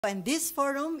And this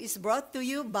forum is brought to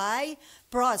you by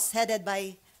PROS, headed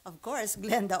by, of course,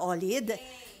 Glenda Olid.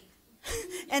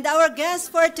 And our guest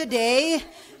for today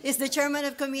is the Chairman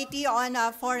of Committee on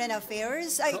Foreign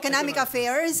Affairs, Economic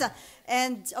Affairs,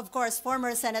 and of course,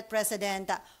 former Senate President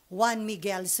Juan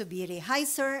Miguel Zubiri. Hi,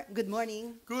 sir. Good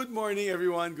morning. Good morning,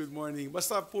 everyone. Good morning.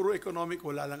 Basta puro economic,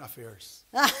 wala lang affairs.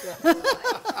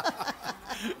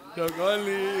 Joke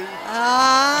only.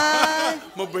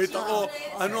 Mabait ako.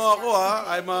 Ano ako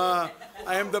ha?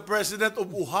 I am the president of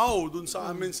UHAW dun sa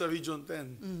amin sa Region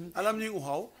 10. Alam niyo yung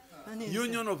UHAW?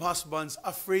 Union of Husbands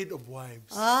Afraid of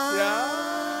Wives.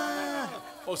 Yeah.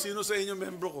 O sino sa inyo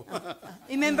membro ko?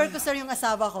 I-member ko, sir, yung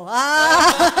asawa ko.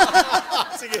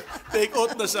 Sige, take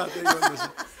out na siya. Take out na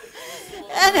siya.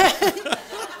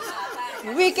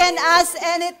 We can ask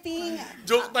anything.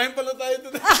 Joke time pala tayo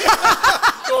today.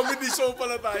 Comedy show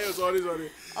pala tayo. Sorry.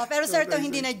 Oh, pero sir, ito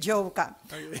hindi na joke.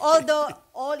 Okay. Although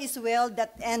all is well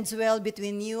that ends well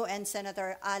between you and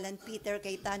Senator Alan Peter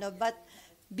Cayatano, but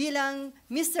bilang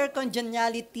Mr.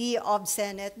 Congeniality of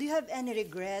Senate, do you have any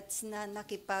regrets na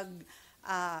nagkaroon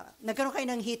kayo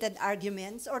ng heated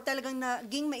arguments or talagang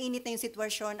naging mainit na yung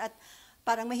sitwasyon at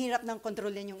parang mahirap nang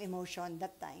kontrolin yung emotion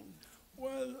that time?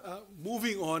 Well,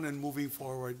 moving on and moving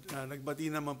forward,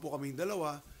 nagbati naman po kaming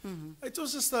dalawa. It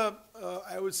was just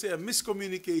I would say, a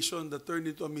miscommunication that turned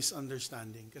into a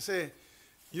misunderstanding. Kasi,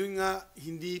 yun nga,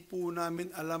 hindi po namin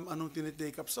alam anong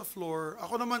tinitake up sa floor.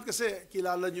 Ako naman kasi,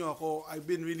 kilala nyo ako, I've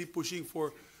been really pushing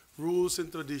for rules and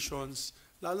traditions,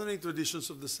 lalo na yung traditions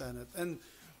of the Senate. And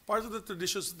part of the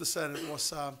traditions of the Senate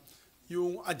was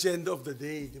yung agenda of the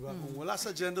day, di ba? Kung wala sa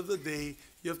agenda of the day,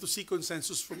 you have to seek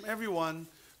consensus from everyone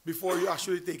before you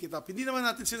actually take it up. Hindi naman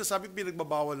natin sinasabi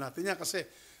pinagbabawal natin yan kasi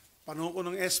panahon ko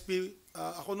ng SP,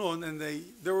 ako noon, and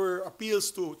there were appeals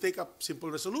to take up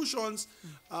simple resolutions,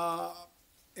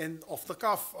 and off the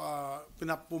cuff,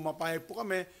 pumapayag po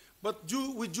kami, but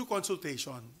with due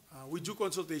consultation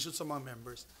sa mga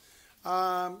members.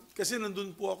 Kasi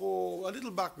nandun po ako, a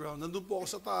little background, nandun po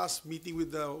ako sa taas, meeting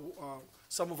with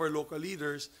some of our local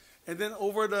leaders, and then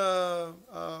over the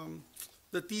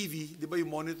TV, di ba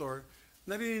yung monitor,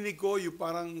 narinig ko yung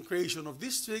parang creation of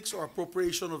districts or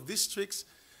appropriation of districts.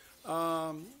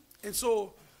 And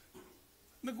so,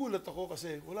 nagulat ako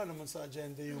kasi wala naman sa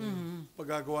agenda yung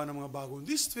paggagawa ng mga bagong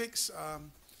districts.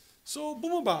 So,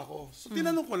 bumaba ako. So,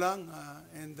 tinanong ko lang.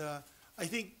 And I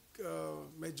think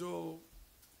medyo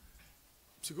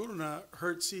siguro na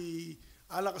hurt si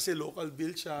Ala kasi local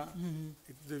bill siya.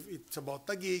 It's about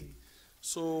Taguig.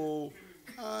 So,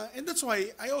 and that's why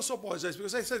I also apologize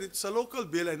because I said it's a local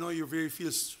bill. I know you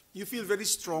feel very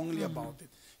strongly about it.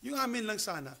 Yung amin lang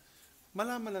sana,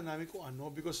 malaman na namin kung ano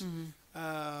because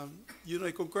you know,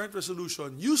 a concurrent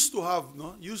resolution used to have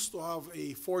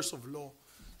a force of law.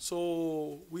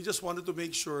 So we just wanted to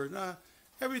make sure na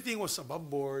everything was above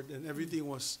board and everything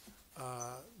was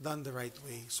done the right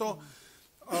way. So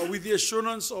with the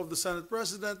assurance of the Senate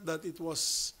President that it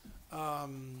was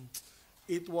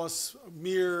a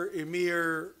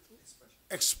mere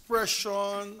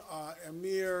expression, a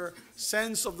mere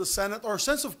sense of the Senate or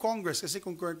sense of Congress kasi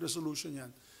concurrent resolution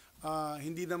yan.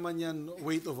 Hindi naman yan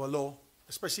weight of a law,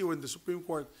 especially when the Supreme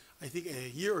Court, I think a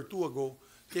year or two ago,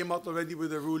 came out already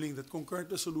with a ruling that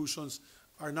concurrent resolutions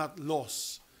are not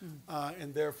laws.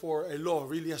 And therefore, a law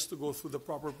really has to go through the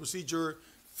proper procedure,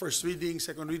 first reading,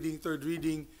 second reading, third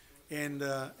reading, and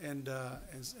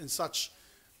such.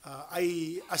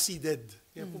 I acceded.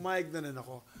 Kaya pumayag na rin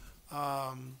ako.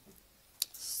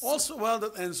 Also, well,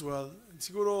 that ends well.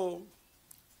 Siguro,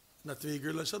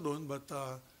 na-trigger lang siya doon, but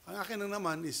ang akin lang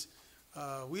naman is,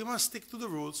 we must stick to the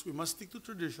rules, we must stick to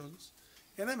traditions,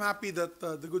 and I'm happy that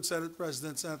the good Senate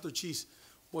President, Senator Cheese,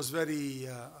 was very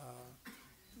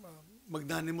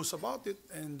magnanimous about it,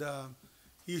 and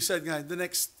he said nga, the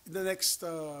next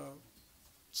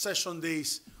session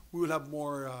days, we will have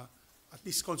more at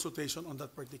least consultation on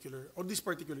these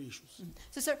particular issues.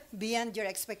 So sir, beyond your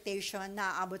expectation,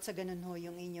 naaabot sa ganun ho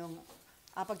yung inyong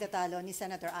pagtatalo ni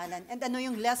Senator Alan, and ano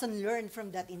yung lesson learned from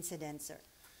that incident, sir?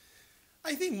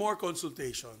 I think more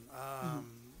consultation.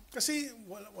 Kasi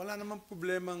wala namang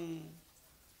problemang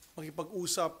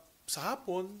makipag-usap sa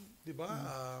hapon, di ba?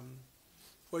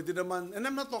 Pwede naman, and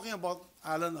I'm not talking about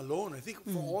Alan alone. I think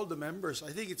for all the members,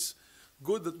 I think it's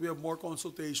good that we have more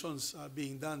consultations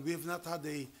being done. We have not had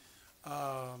a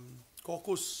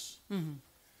caucus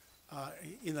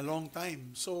in a long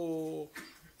time. So,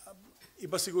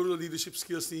 iba siguro leadership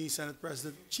skills ni Senate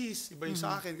President Cheese, iba yung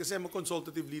sa akin kasi I'm a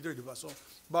consultative leader, di ba? So,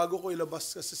 bago ko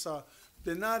ilabas kasi sa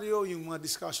plenaryo yung mga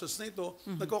discussions na ito,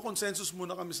 nagko-consensus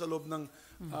muna kami sa loob ng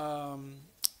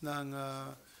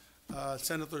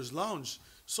Senator's Lounge.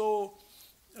 So,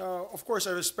 of course,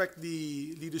 I respect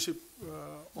the leadership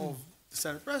of the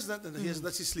Senate President, and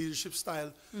that's his leadership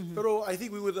style. Pero I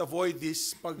think we would avoid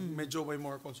this pag medyo may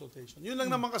more consultation. Yun lang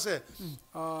naman kasi,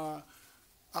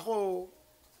 ako,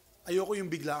 ayoko yung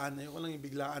biglaan. Ayoko lang yung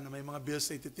biglaan na may mga bills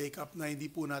na iti-take up na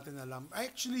hindi po natin alam. I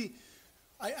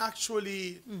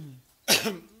actually,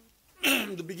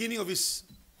 the beginning of his,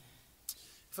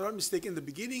 if I'm not mistaken, the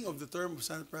beginning of the term of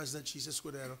Senate President Jesus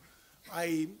Escudero,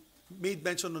 I made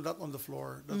mention of that on the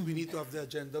floor, that we need to have the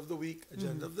agenda of the week,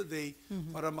 agenda of the day,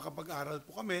 para makapag-aral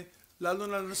po kami, lalo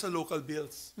na sa local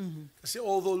bills. Kasi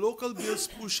although local bills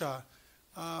po siya,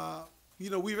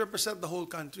 we represent the whole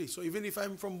country. So even if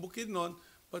I'm from Bukidnon,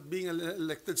 but being an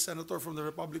elected senator from the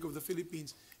Republic of the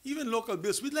Philippines, even local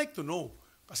bills, we'd like to know.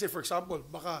 Kasi for example,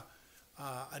 baka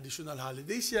additional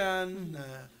holidays yan,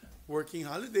 working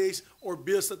holidays, or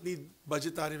bills that need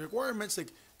budgetary requirements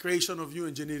like creation of new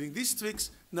engineering districts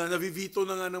na navivito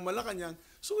na nga ng Malacanang.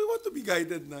 So we want to be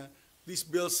guided na these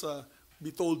bills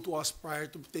be told to us prior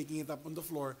to taking it up on the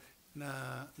floor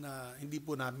na hindi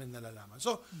po namin nalalaman.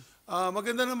 So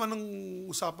maganda naman ang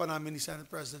usapan namin ni Senate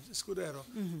President Escudero,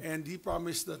 and he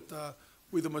promised that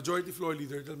with the majority floor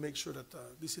leader, they'll make sure that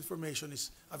this information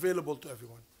is available to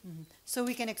everyone. So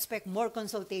we can expect more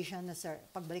consultation na sir,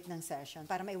 pagbalik ng session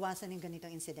para maiwasan yung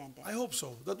ganitong insidente. I hope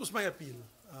so. That was my appeal.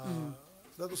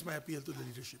 That was my appeal to the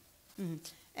leadership.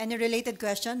 Any related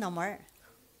question, no more,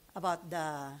 about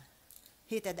the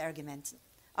heated arguments?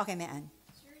 Okay, Mayan.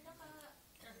 Sir,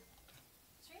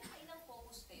 nakailang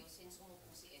focus kayo since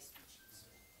umupo si SPG?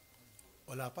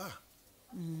 Wala pa.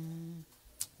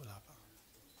 Wala pa.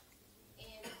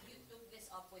 And you took this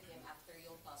up with him after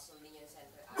yung tussle ninyo in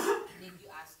Center Did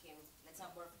you ask him, let's have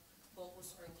more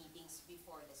focus or meetings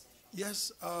before the session?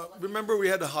 Yes. Remember we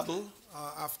had a huddle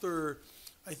after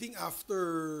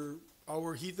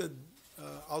our heated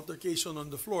altercation on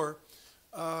the floor.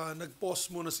 Nag-pause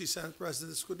muna si Senate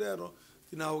President Escudero.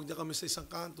 Tinawag niya kami sa isang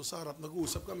kanto, sa harap,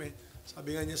 nag-uusap kami.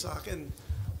 Sabi nga niya sa akin,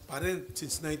 parang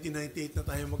since 1998 na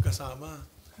tayo magkasama.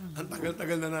 Ang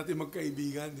tagal-tagal na natin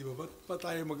magkaibigan, di ba? Ba't pa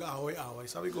tayo mag-aaway-aaway?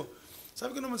 Sabi ko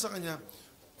naman sa kanya,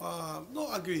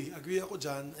 no, agree ako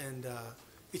dyan, and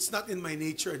it's not in my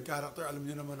nature and character. Alam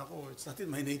niyo naman ako, it's not in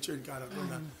my nature and character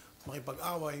na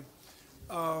makipag-away.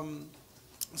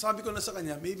 Sabi ko na sa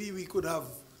kanya, maybe we could have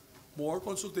more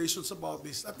consultations about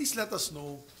this. At least let us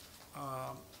know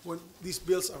when these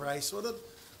bills arise so that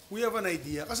we have an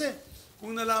idea. Kasi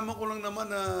kung nalaman ko lang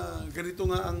naman na ganito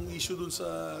nga ang issue dun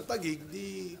sa Taguig,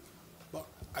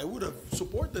 I would have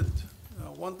supported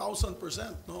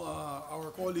 1,000%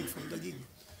 our colleague from Taguig.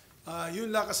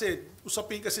 Yun lang kasi,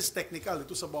 usapin kasi is technical.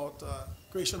 It was about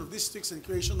creation of districts and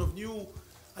creation of new,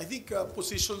 I think,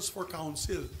 positions for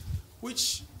council,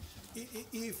 which,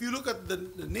 if you look at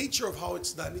the nature of how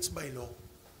it's done, it's by law.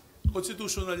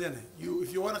 Constitutional yan eh.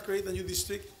 If you want to create a new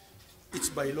district, it's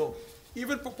by law.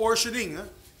 Even proportioning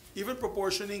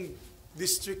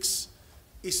districts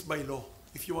is by law.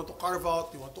 If you want to carve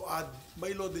out, you want to add,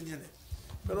 by law din yan eh.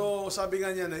 Pero sabi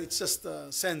nga niya na it's just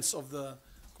a sense of the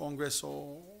Congress.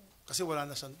 So, kasi wala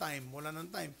na siyang time. Wala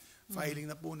nang time. Filing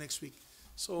na po next week.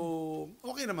 So,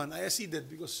 okay naman. I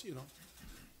acceded because,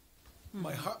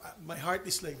 my heart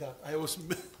is like that.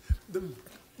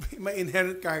 My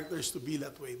inherent character is to be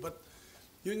that way. But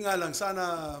yun nga lang,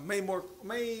 sana may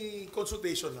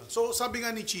consultation lang. So sabi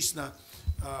nga ni Cheese na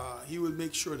he will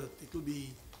make sure that it will be,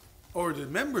 or the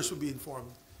members will be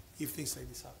informed if things like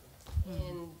this happen.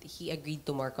 And he agreed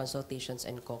to more consultations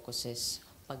and caucuses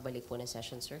pagbalik po ng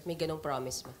session, sir? May ganong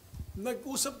promise ba?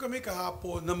 Nag-usap kami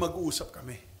kahapon na mag-usap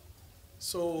kami.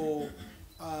 So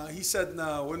he said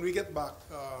na when we get back,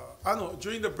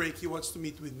 during the break, he wants to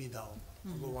meet with me daw.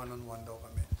 Go one-on-one daw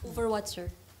kami. Over what, sir?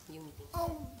 Yung meeting?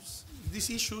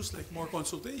 These issues like more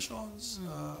consultations,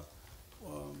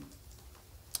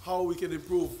 how we can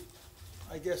improve,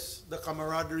 I guess, the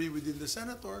camaraderie within the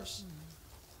senators.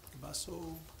 Diba?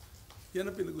 So, yan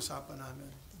ang pinag-usapan namin.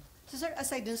 So sir,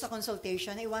 aside dun sa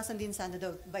consultation, iwasan din sana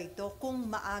daw ba ito kung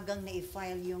maagang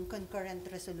na-file yung concurrent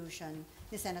resolution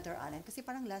ni Senator Allen? Kasi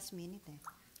parang last minute eh.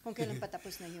 Kung kailan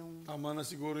patapos na yung... Tama na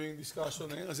siguro yung discussion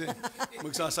na yan kasi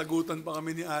magsasagutan pa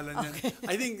kami ni Alan yan.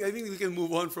 I think we can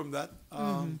move on from that.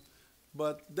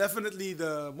 But definitely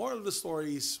the moral of the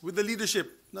story is with the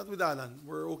leadership, not with Alan.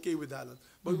 We're okay with Alan.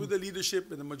 But with the leadership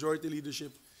and the majority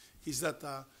leadership is that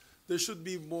there should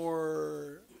be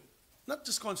more, not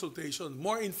just consultation,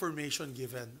 more information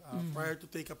given prior to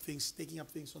taking up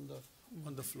things on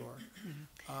the floor.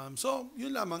 So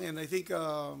yun lamang, and I think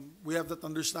we have that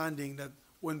understanding that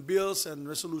when bills and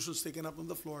resolutions taken up on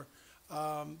the floor,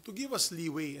 to give us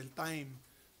leeway and time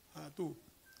to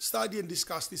study and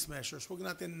discuss these measures. Huwag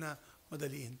natin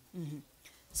madaliin.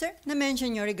 Sir, na-mention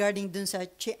nyo regarding dun sa,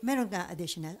 meron nga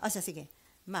additional? Sige,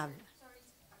 Mav.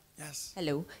 Yes.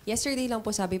 Hello. Yesterday lang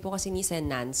po sabi po kasi ni Sen.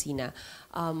 Nancy na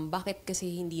bakit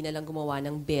kasi hindi na lang gumawa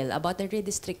ng bill about the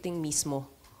redistricting mismo?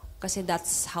 Kasi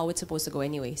that's how it's supposed to go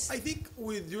anyways. I think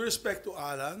with due respect to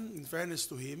Alan, in fairness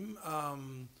to him,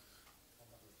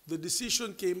 the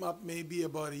decision came up maybe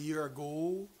about a year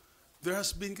ago. There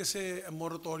has been kasi a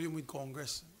moratorium with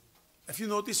Congress. If you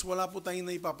notice, wala po tayong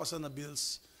naipapasa na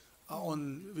bills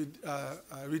on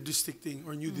redistricting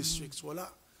or new districts.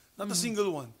 Wala. Not a single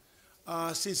one.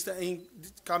 Since the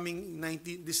coming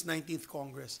this 19th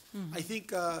Congress. I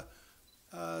think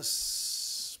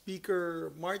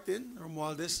Speaker Martin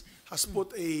Romualdez has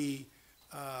put a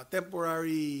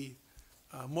temporary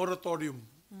moratorium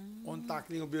on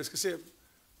tackling of bills. Kasi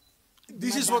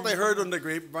this is what I heard on the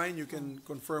grapevine, you can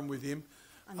confirm with him,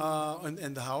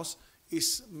 and the House,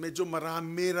 is medyo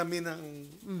marami-rami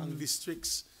ang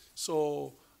districts.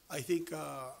 So I think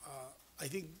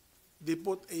they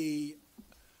put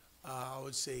I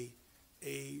would say,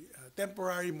 a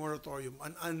temporary moratorium,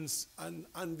 an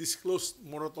undisclosed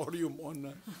moratorium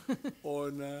on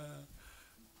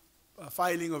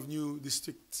filing of new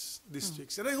districts.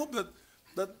 And I hope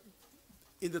that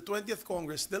in the 20th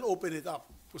Congress, they'll open it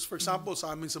up. Because for example,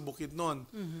 sa amin sa Bukidnon,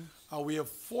 we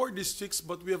have 4 districts,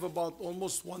 but we have about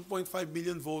almost 1.5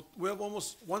 million vote. We have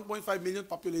almost 1.5 million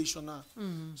population na.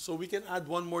 So we can add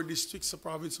 1 more district sa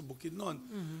province of Bukidnon.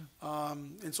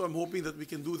 And so I'm hoping that we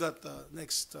can do that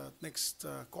next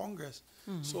Congress.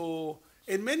 So,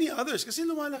 and many others, kasi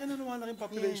lumalaki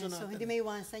population natin. So hindi may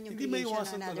iwasan yung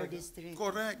creation ng another district.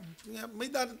 Correct. May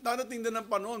darating din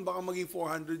ng panahon, baka maging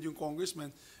 400 yung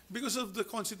congressman because of the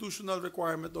constitutional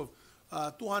requirement of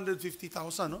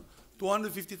 250,000, no?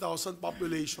 250,000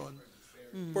 population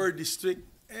per district.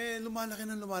 Eh, lumalaki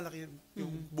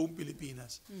yung buong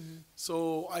Pilipinas.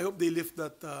 So, I hope they lift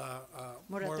that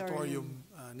moratorium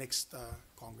next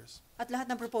Congress. At lahat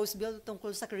ng proposed bill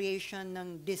tungkol sa creation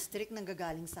ng district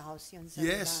nanggagaling sa House yun.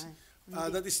 Yes.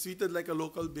 That is treated like a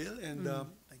local bill and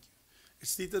thank you.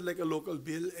 It's treated like a local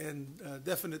bill and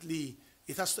definitely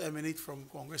it has to emanate from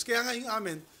Congress. Kaya nga yung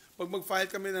amin, pag mag-file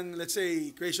kami ng, let's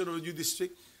say, creation of a new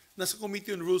district, nasa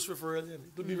Committee on Rules referral yan.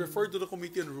 It will be referred to the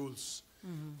Committee on Rules.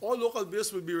 All local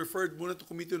bills will be referred muna to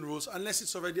Committee on Rules unless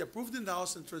it's already approved in the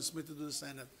House and transmitted to the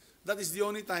Senate. That is the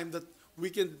only time that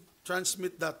we can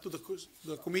transmit that to the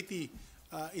committee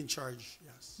in charge.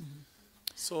 Yes.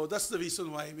 So that's the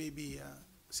reason why maybe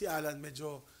si Alan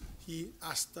medyo he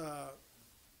asked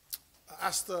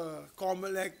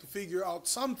COMELEC to figure out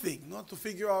something, no? To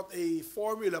figure out a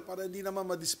formula para hindi naman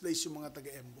ma-displace yung mga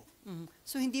taga-Embo.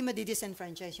 So hindi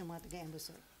madi-disenfranchise yung mga taga-Embo,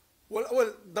 sir?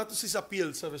 Well, that was his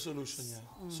appeal sa resolution niya.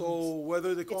 So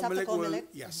whether the COMELEC will...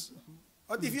 Yes.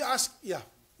 But if you ask, yeah,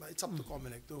 it's up to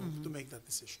COMELEC to make that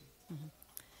decision.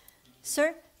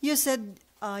 Sir, you said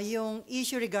yung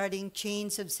issue regarding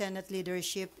change of Senate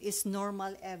leadership is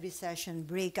normal every session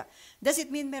break. Does it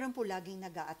mean meron po laging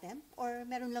nag-a-attempt or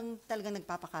meron lang talagang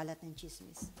nagpapakalat ng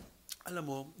chismis? Alam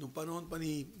mo, nung panahon pa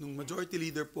nung majority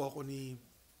leader po ako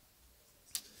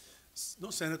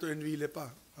Senator Enrile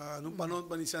pa. Nung panahon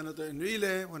pa ni Senator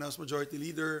Enrile, when I was majority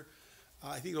leader,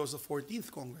 I think it was the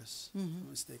 14th Congress, if I'm not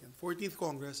mistaken. 14th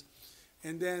Congress.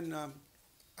 And then,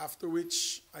 after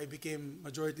which I became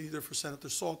majority leader for Senator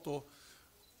Soto,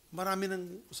 marami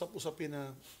nang usap-usapin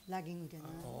na... Laging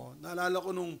gano'n. Naalala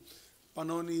ko nung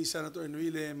panahon ni Senator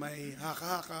Enrile, may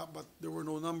haka-haka, but there were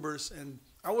no numbers. And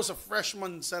I was a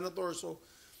freshman senator, so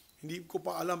hindi ko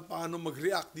pa alam paano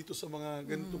mag-react dito sa mga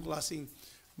ganitong klaseng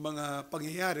mga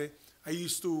pangyayari. I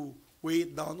used to weigh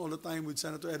it down all the time with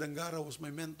Senator Ed Angara, who was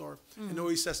my mentor. And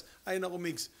always says, ay naku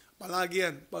Migs, palagi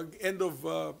yan.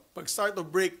 Pag start of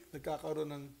break,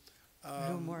 nagkakaroon ng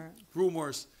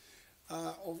rumors.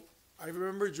 I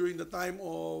remember during the time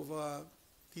of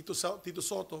Tito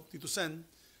Soto, Tito Sen,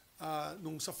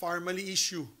 nung sa Farmally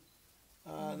issue,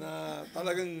 na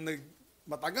talagang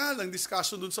matagal ang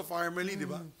discussion dun sa Farmally, di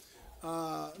ba?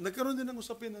 Nagkaroon din ng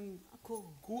usapin ng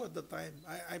coup at the time.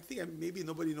 I think maybe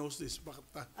nobody knows this.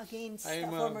 Against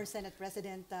former Senate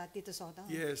President Tito Soto?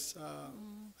 Yes.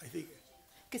 I think...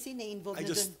 Kasi na-involve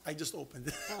na dun. I just opened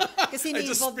it. Kasi I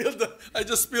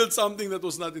just spilled something that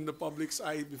was not in the public's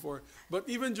eye before. But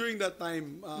even during that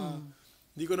time,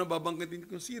 hindi ko na babanggitin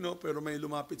kung sino, pero may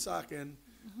lumapit sa akin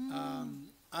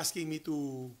asking me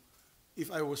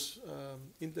if I was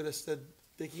interested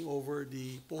taking over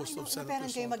the post of Senator Soto.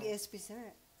 Pero kayo mag-SP,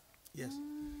 sir. Yes.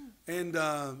 And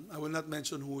I will not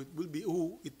mention who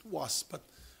it was, but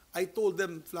I told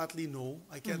them flatly no.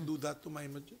 I can't do that to my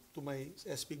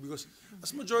SP because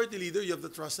as majority leader, you have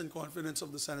the trust and confidence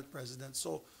of the Senate President.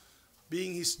 So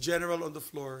being his general on the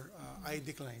floor, I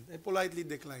declined. I politely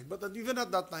declined. But even at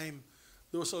that time,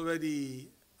 there was already,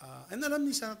 and alam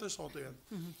ni Senator Soto yan,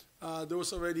 there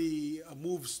was already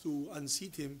moves to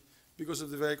unseat him because of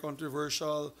the very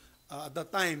controversial, at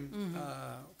that time,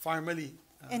 Farmally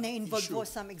And na-involve issue. po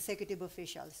some executive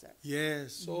officials, sir.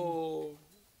 Yes. So,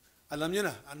 alam niyo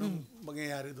na anong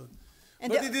mangyayari doon. And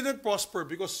But it didn't prosper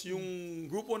because yung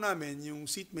grupo namin, yung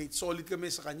seatmates, solid kami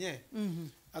sa kanya.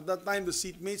 At that time, the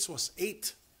seatmates was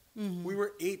 8. We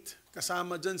were 8.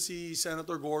 Kasama dyan si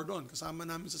Senator Gordon. Kasama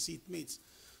namin sa seatmates.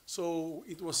 So,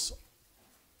 it was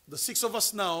the 6 of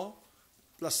us now,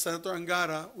 plus Senator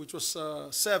Angara, which was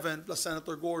 7, plus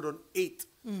Senator Gordon,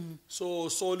 8. So,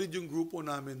 solid yung grupo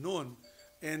namin noon.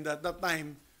 And at that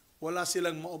time, wala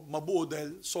silang mabuo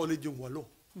dahil solid yung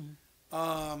 8.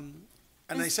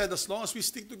 And I said, as long as we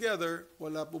stick together,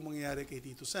 wala po mangyayari kay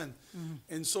Tito Sen.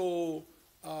 And so,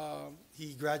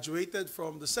 he graduated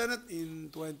from the Senate in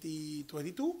 2022.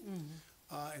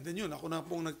 And then yun, ako na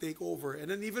pong nag-take over. And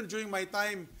then even during my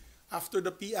time, after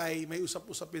the PI, may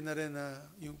usap-usapin na rin na,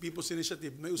 yung People's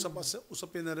Initiative, may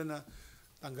usap-usapin na rin na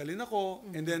tanggalin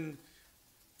ako. And then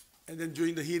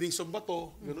during the hearings of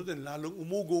Bato, gano'n din, lalong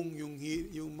umugong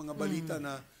yung mga balita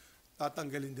na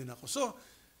tatanggalin din ako. So,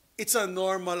 it's a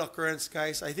normal occurrence,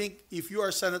 guys. I think if you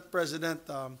are Senate President,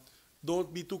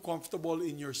 don't be too comfortable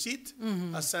in your seat.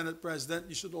 As Senate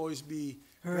President, you should always be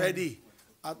ready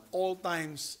at all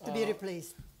times. To be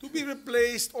replaced. To be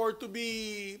replaced or to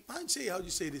be, how do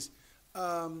you say this?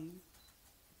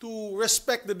 To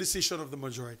respect the decision of the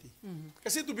majority.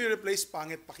 Kasi to be replaced,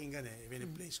 pangit pakinggan eh. Even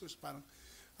in place. Parang,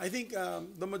 I think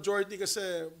the majority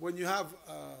kasi, when you have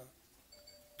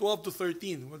 12 to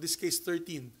 13, well, this case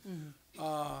 13,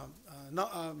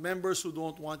 members who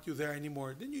don't want you there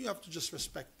anymore, then you have to just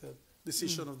respect the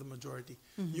decision of the majority.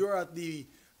 You're at the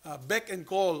beck and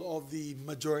call of the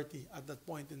majority at that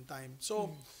point in time.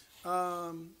 So,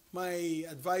 my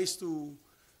advice to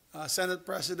Senate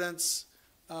presidents,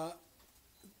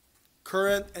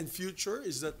 current and future,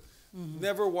 is that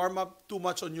never warm up too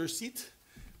much on your seat.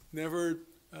 Never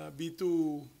be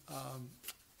too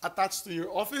attached to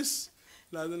your office,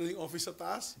 lalo na yung office sa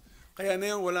taas. Kaya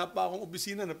na yun, wala pa akong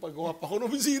opisina, napagawa pa ako ng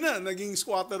opisina. Naging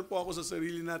squatter po ako sa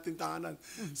sarili nating tahanan.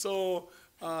 So,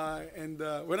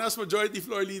 when I was majority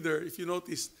floor leader, if you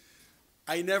noticed,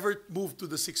 I never moved to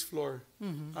the 6th floor.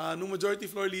 Nung majority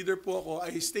floor leader po ako,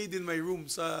 I stayed in my room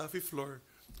sa 5th floor.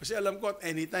 Kasi alam ko at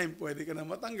anytime, pwede ka na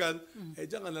matanggal,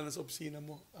 diyan ka lang sa opisina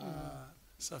mo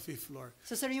sa 5th floor.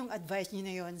 So, sir, yung advice niyo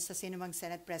na yun sa sinumang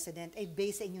Senate President ay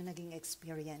based sa inyong naging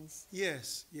experience?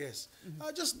 Yes.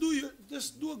 Just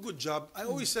do a good job. I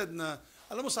always said na,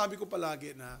 alam mo, sabi ko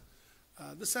palagi na,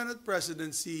 the Senate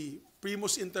presidency,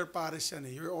 primus inter pares yan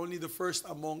eh. You're only the first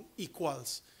among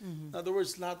equals. In other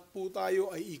words, lahat po tayo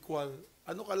ay equal.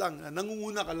 Ano ka lang,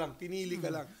 nangunguna ka lang, pinili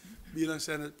ka lang bilang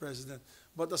Senate president.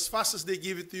 But as fast as they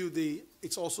give it to you,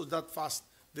 it's also that fast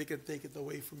they can take it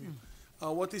away from you.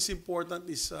 What is important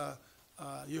is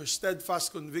your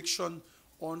steadfast conviction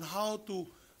on how to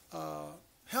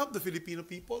help the Filipino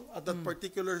people at that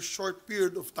particular short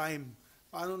period of time.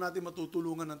 Paano natin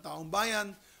matutulungan ng taong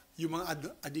bayan, yung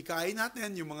mga adikain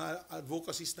natin, yung mga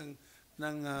advocacies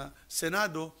ng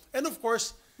Senado. And of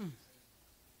course,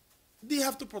 they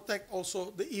have to protect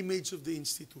also the image of the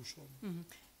institution.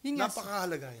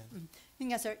 Napakahalaga yan. Yun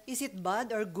nga, sir, is it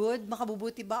bad or good?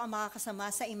 Makabubuti ba ang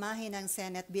makakasama sa imahe ng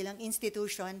Senate bilang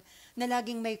institution na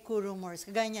laging may rumors?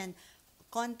 Kaganyan,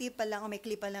 konti pa lang o may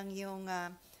clip pa lang yung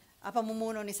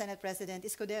pamumuno ni Senate President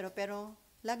Escudero, pero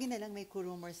lagi na lang may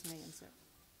rumors ngayon, sir.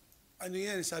 Ano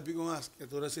yan, sabi ko nga,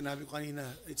 katulad sinabi ko kanina,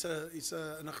 it's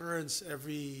an occurrence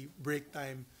every break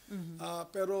time.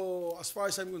 Pero as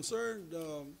far as I'm concerned,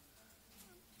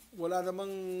 wala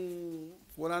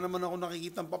naman ako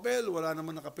nakikitang papel, wala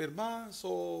naman nakapirma.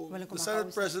 So, the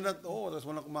Senate President,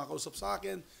 walang kumakausap sa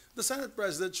akin. The Senate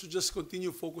President should just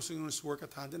continue focusing on his work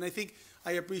at hand. And I think,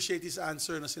 I appreciate his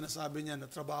answer na sinasabi niya na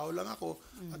trabaho lang ako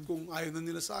at kung ayaw na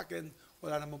nila sa akin,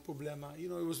 wala namang problema. You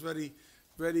know, it was very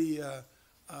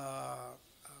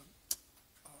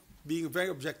being very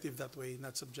objective that way,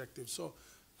 not subjective. So,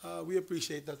 we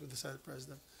appreciate that with the Senate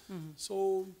President.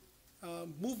 So,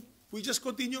 we just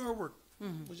continue our work.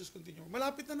 We just continue.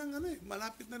 Malapit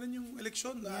na rin yung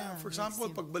eleksyon. For example,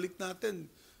 pagbalik natin,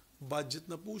 budget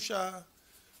na po siya.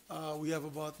 We have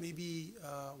about maybe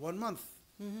 1 month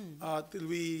till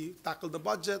we tackle the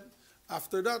budget.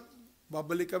 After that,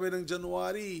 babalik kami ng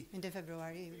January. Into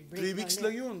February. 3 weeks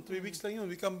lang yun. 3 weeks lang yun.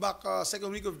 We come back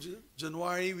second week of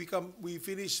January. We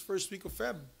finish first week of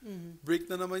Feb.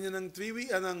 Break na naman yan ng 2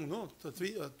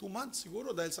 months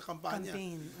siguro dahil sa kampanya.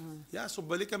 Yeah, so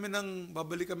babalik kami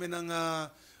ng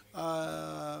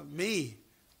May.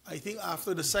 I think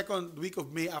after the second week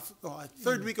of May,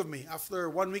 third week of May, after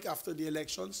 1 week after the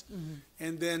elections.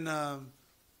 And then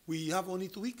we have only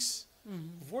 2 weeks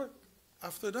of work.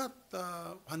 After that,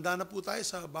 handa na po tayo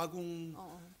sa bagong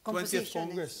 20th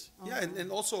Congress. Yeah,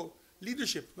 and also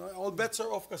leadership. All bets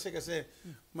are off kasi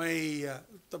may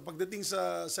pagdating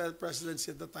sa Senate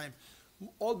presidency at the time,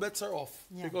 all bets are off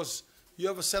because you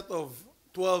have a set of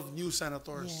 12 new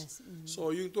senators. Yes.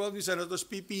 So yung 12 new senators,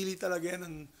 pipili talaga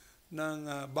yan ng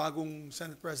bagong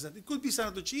Senate president. It could be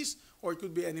Senator Cheese or it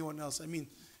could be anyone else. I mean,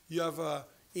 you have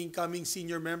incoming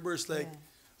senior members like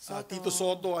Tito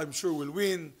Soto, I'm sure will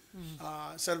win.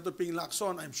 Senator Ping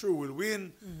Lacson, I'm sure will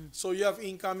win. So you have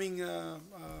incoming,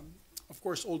 of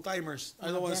course, old-timers. I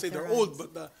don't want to say they're old,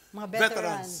 but mga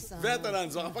veterans.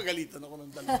 Veterans, makapagalitan ako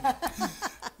ng talaga.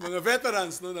 Mga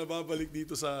veterans na babalik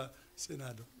dito sa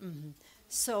Senado.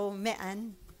 So,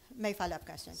 may follow-up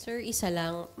question. Sir, isa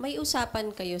lang. May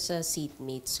usapan kayo sa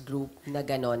seatmates group na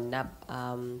ganon na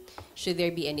should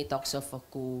there be any talks of a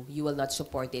coup, you will not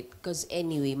support it? Because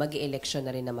anyway, mag-election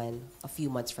na rin naman a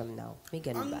few months from now. May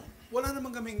ganon ba? Wala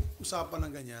naman kaming usapan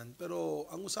ng ganyan. Pero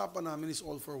ang usapan namin is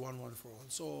all for one for all.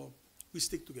 So, we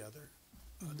stick together.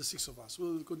 The 6 of us.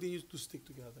 We'll continue to stick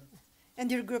together. And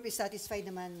your group is satisfied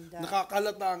naman?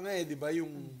 Nakakalata nga di ba,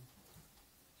 yung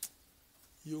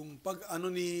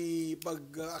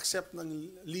pag-accept ng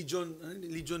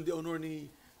Legion de Honor ni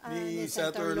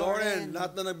Senator Lauren.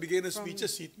 Lahat na nagbigay ng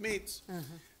speeches, seatmates.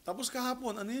 Tapos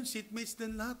kahapon, seatmates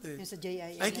din lahat eh. Yung sa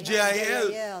JIL.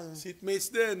 JIL.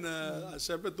 Seatmates din.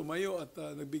 Siyempre tumayo at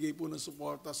nagbigay po ng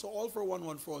suporta. So all for one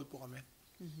for all po kami.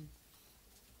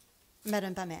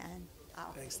 Meron pa, Mean?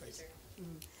 Okay. Thanks.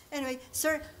 Anyway,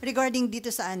 sir, regarding dito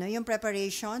sa yung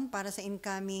preparation para sa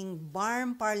incoming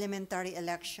BARM parliamentary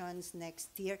elections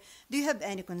next year, do you have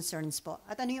any concerns po?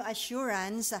 At ano yung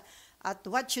assurance at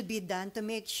what should be done to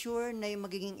make sure na yung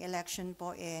magiging election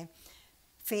po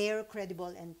fair,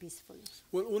 credible, and peaceful?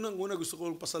 Well, unang-una gusto ko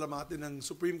pasalamatin ng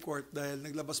Supreme Court dahil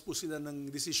naglabas po sila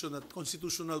ng decision at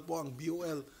constitutional po ang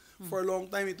BOL. For a long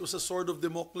time, it was a sword of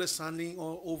Damocles hanging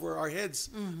over our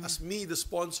heads. As me, the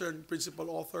sponsor and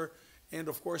principal author, and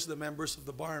of course, the members of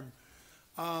the BARM.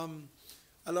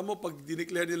 Alam mo, pag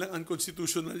dineclare nilang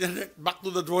unconstitutional yan, back to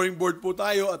the drawing board po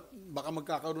tayo at baka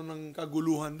magkakaroon ng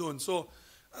kaguluhan doon. So,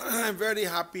 I'm very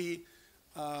happy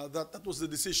that was the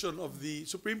decision of the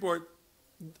Supreme Court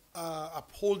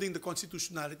upholding the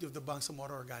constitutionality of the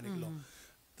Bangsamoro Organic Law.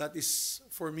 That is,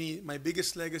 for me, my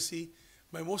biggest legacy,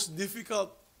 my most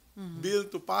difficult bill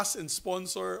to pass and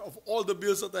sponsor of all the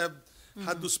bills that I have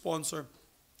had to sponsor.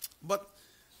 But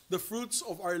the fruits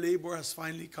of our labor has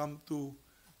finally come to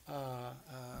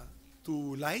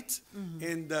light.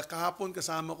 And kahapon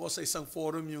kasama ko sa isang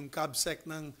forum yung CABSEC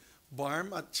ng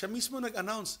BARM at siya mismo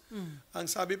nag-announce.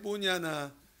 Ang sabi po niya na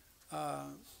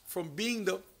from being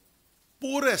the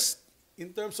poorest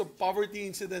in terms of poverty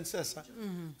incidences,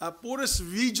 poorest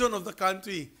region of the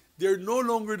country, they're no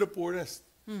longer the poorest.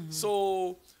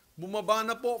 So, bumaba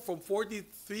na po from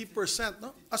 43%,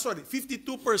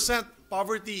 52%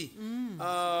 poverty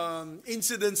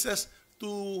incidences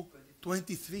to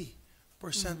 23%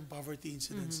 poverty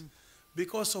incidence.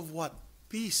 Because of what?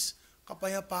 Peace,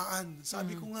 kapayapaan.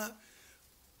 Sabi ko nga,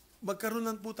 magkaroon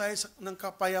lang po tayo ng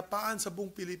kapayapaan sa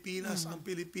buong Pilipinas. Ang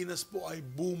Pilipinas po ay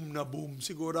boom na boom.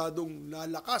 Siguradong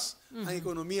lalakas ang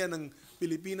ekonomiya ng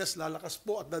Pilipinas, lalakas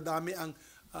po at dadami ang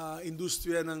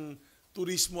industriya ng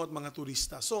turismo at mga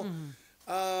turista. So,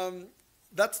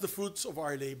 that's the fruits of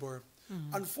our labor.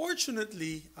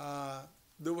 Unfortunately,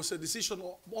 there was a decision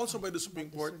also by the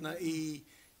Supreme Court na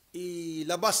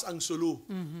ilabas ang sulu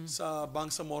sa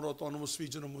Bangsamoro Autonomous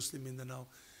Region of Muslim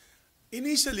Mindanao.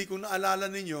 Initially, kung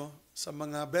naalala ninyo, sa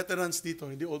mga veterans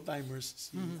dito, hindi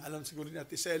old-timers, alam siguro ni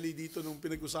Ate Selly dito nung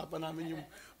pinag-usapan namin yung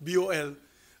BOL,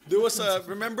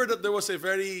 remember that there was a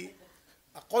very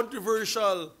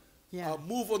controversial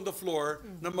move on the floor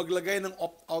na maglagay ng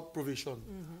opt-out provision.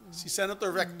 Si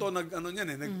Senator Recto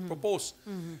nag-propose.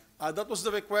 That was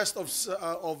the request of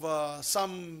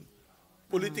some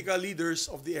political leaders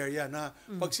of the area na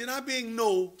pag sinabing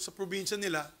no sa probinsya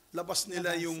nila,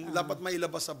 dapat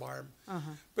mailabas sa BARM.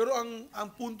 Pero ang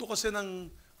punto kasi ng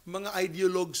mga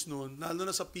ideologues noon, lalo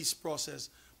na sa peace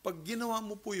process, pag ginawa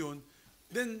mo po yun,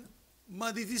 then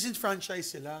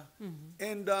madi-disenfranchise sila.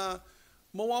 And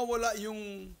mawawala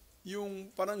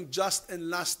yung parang just and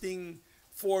lasting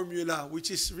formula, which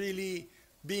is really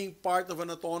being part of an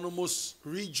autonomous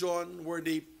region where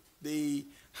they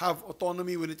have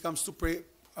autonomy when it comes to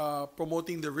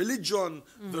promoting their religion,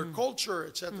 their culture,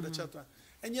 etc., etc.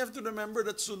 And you have to remember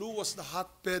that Sulu was the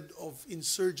hotbed of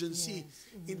insurgency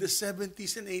in the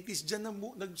 70s and 80s. Diyan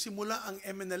nagsimula ang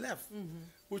MNLF,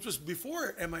 which was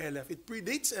before MILF. It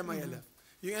predates MILF.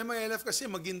 Yung MILF kasi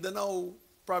Maguindanao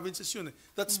provinces yun.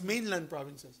 That's mainland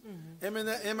provinces.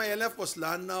 MILF was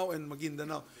Lanao and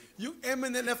Maguindanao. Yung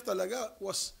MNLF talaga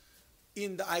was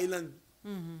in the island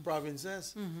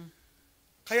provinces.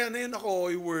 Kaya na yun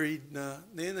ako worried na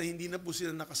hindi na po sila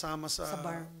nakasama sa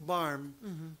BARM.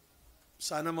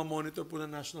 Sana ma-monitor po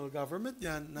ng national government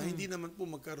yan na hindi naman po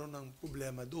magkaroon ng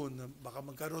problema doon. Na baka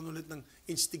magkaroon ulit ng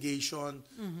instigation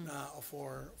na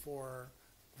for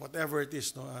whatever it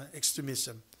is, no,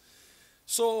 extremism.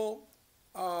 So,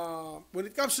 when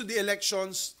it comes to the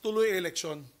elections, tuloy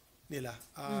election nila.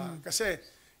 Kasi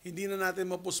hindi na natin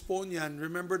ma-postpone yan.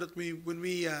 Remember that when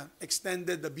we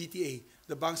extended the BTA,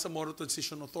 the Bangsamoro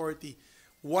Transition Authority,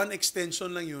 one extension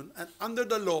lang yun. And under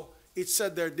the law, it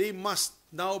said there they must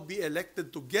now be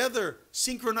elected together,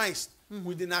 synchronized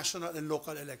with the national and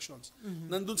local elections.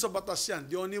 Nandun sa batas yan.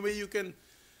 The only way you can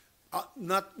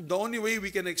the only way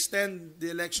we can extend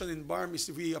the election in BARM is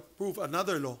if we approve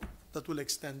another law that will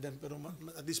extend them. Pero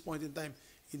at this point in time,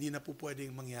 hindi na po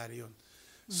pwedeng mangyari yun.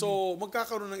 So,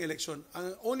 magkakaroon ng election.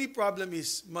 Ang only problem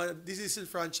is,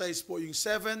 disenfranchise po yung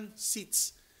 7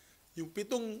 seats, yung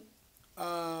 7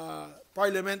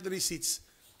 parliamentary seats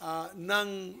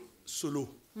ng Sulu.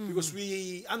 Because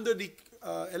under the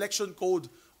election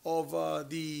code of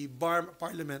the BARM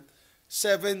Parliament,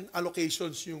 7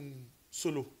 allocations yung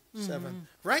Sulu. 7.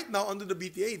 Right now, under the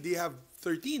BTA, they have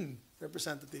 13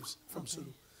 representatives from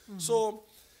Sulu. So,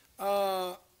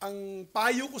 ang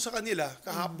payo ko sa kanila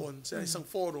kahapon sa isang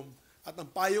forum, at ang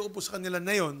payo ko po sa kanila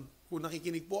ngayon, kung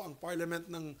nakikinig po ang Parliament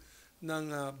ng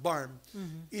BARM,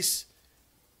 is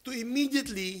to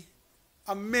immediately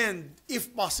amend,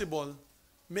 if possible,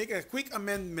 make a quick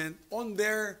amendment on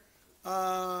their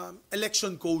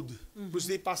election code.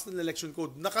 Because they passed an election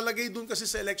code. Nakalagay dun kasi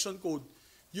sa election code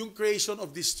yung creation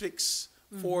of districts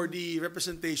for the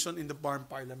representation in the BARM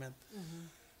Parliament.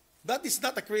 That is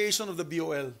not a creation of the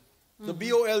BOL. The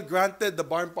BOL granted the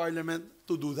BARM Parliament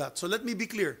to do that. So let me be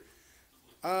clear.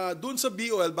 Dun sa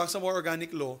BOL, Bangsamoro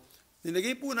Organic Law,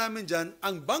 nilagay po namin dyan,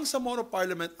 ang Bangsamoro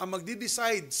Parliament ang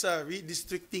magdi-decide sa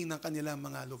redistricting ng kanilang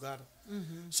mga lugar.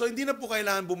 So hindi na po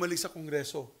kailangan bumalik sa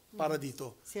Kongreso para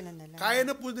dito. Sila na lang. Kaya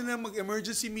na po nila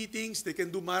mag-emergency meetings, they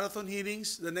can do marathon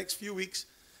hearings the next few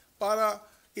weeks para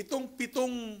itong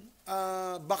 7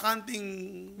 bakanting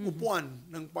upuan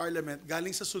ng Parliament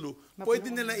galing sa Sulu,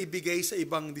 pwede nila ibigay sa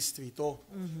ibang distrito.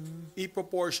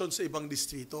 I-proportion sa ibang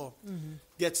distrito.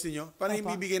 Gets niyo? Para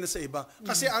ibibigay na sa iba.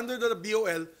 Kasi under the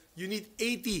BOL, you need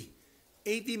 80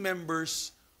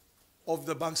 members of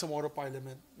the Bangsamoro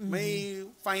Parliament. May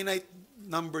finite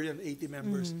number yan, 80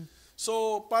 members.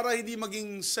 So, para hindi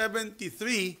maging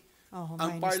 73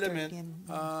 ang Parliament,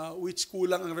 which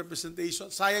kulang ang representation,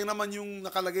 sayang naman yung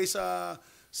nakalagay sa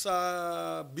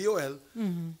BOL,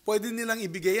 pwede nilang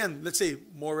ibigay yan. Let's say,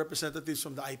 more representatives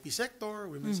from the IP sector,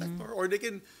 women's sector, or they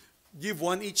can give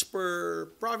 1 each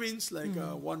per province, like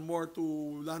 1 more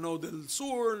to Lanao del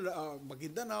Sur,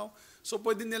 Maguindanao. So,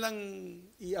 pwede nilang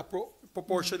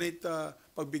proportionate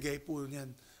pagbigay po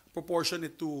niyan.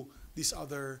 Proportionate to these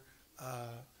other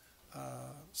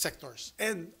sectors.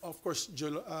 And, of course,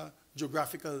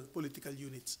 geographical political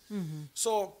units.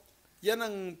 So, yan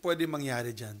ang pwede mangyari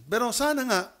dyan. Pero sana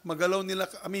nga, magalaw nila,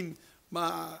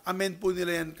 ma-amend po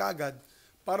nila yan kagad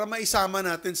para maisama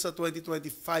natin sa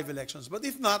 2025 elections. But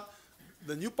if not,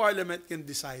 the new parliament can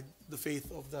decide the fate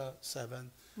of the 7.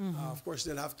 Of course,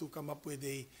 they'll have to come up with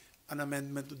an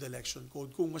amendment to the election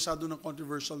code. Kung masyado ng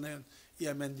controversial na yun,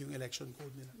 i-amend yung election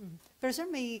code nila. Pero sir,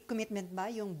 may commitment ba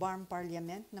yung BARM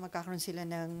Parliament na magkakaroon sila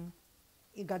ng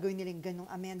gagawin nilang ganong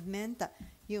amendment,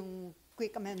 yung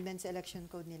quick amendment sa election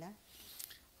code nila?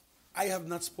 I have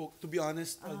not spoke. To be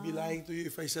honest, I'll be lying to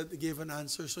you if I gave an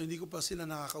answer. So hindi ko pa sila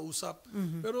nakakausap.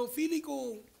 Pero feeling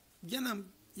ko, yan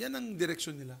ang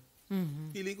direksyon nila.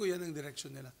 Feeling ko yan ang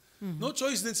direksyon nila. No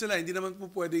choice din sila. Hindi naman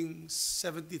po pwedeng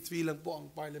 73 lang po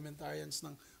ang parliamentarians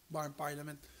ng BARM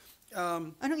Parliament.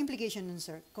 Anong implication nun,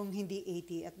 sir? Kung hindi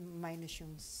 80 at minus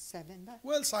yung 7 ba?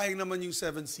 Well, sayang naman yung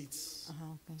 7 seats.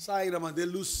 Okay. Sayang naman.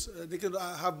 They can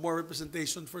have more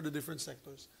representation for the different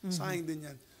sectors. Sayang din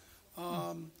yan.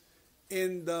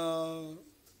 And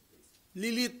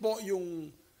lilit po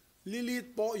yung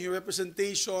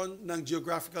representation ng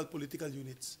geographical political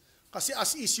units. Kasi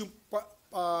as is yung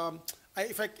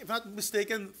if I'm not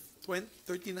mistaken,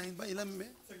 39 ba? Ilan?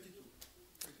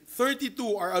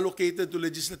 32 are allocated to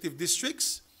legislative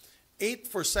districts, 8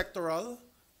 for sectoral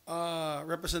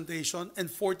representation, and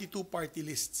 42 party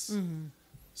lists.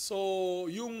 So,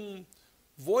 yung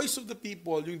voice of the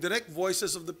people, yung direct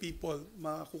voices of the people,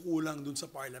 makukulang dun sa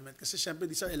parliament. Kasi syempre,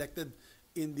 these are elected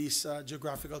in these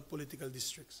geographical political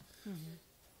districts.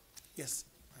 Yes.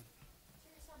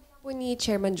 Po ni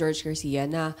Chairman George Garcia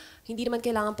na hindi naman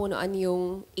kailangan punuan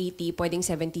yung 80, pwedeng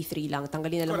 73 lang.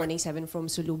 Tanggalin na lang muna yung 7 from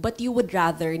Sulu. But you would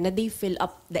rather na they fill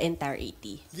up the entire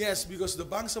 80. Yes, because the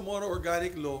Bangsamoro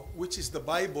Organic Law, which is the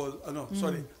Bible,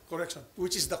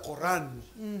 which is the Quran.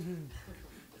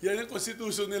 Yan yung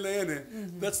constitution nila yan eh.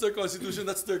 That's their constitution,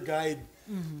 that's their guide.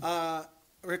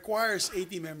 Requires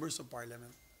 80 members of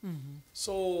parliament.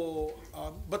 So,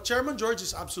 but Chairman George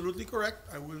is absolutely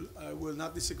correct. I will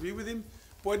not disagree with him.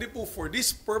 Pwede po for these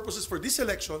purposes, for these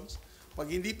elections, pag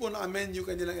hindi po na-amend yung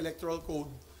kanilang electoral code,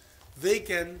 they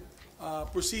can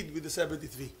proceed with the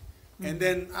 73. And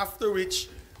then after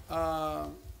which,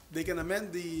 they can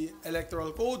amend the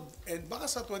electoral code and baka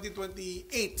sa 2028,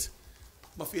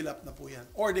 ma-fill up na po yan.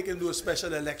 Or they can do a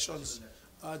special elections.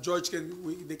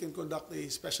 They can conduct a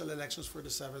special elections for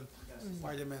the 7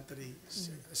 parliamentary,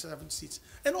 7 seats.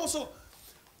 And also,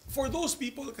 for those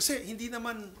people, kasi hindi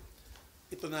naman,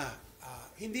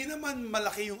 hindi naman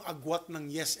malaki yung agwat ng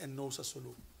yes and no sa Sulu.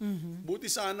 Buti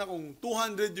sana kung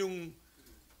 200 yung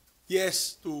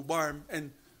yes to BARM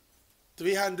and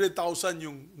 300,000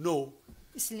 yung no,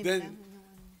 Slim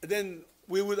then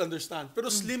we would understand.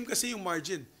 Pero slim kasi yung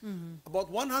margin.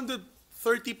 About 130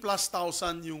 plus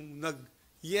thousand yung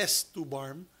nag-yes to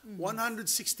BARM, 160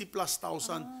 plus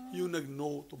thousand yung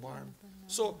nag-no to BARM.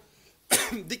 So,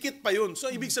 dikit pa yun.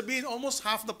 So, ibig sabihin, almost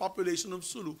half the population of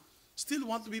Sulu still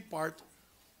want to be part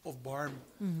of BARM.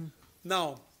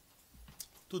 Now,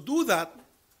 to do that,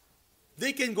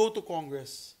 they can go to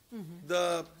Congress.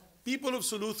 The people of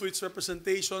Sulu through its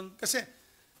representation, kasi,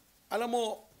 alam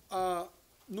mo,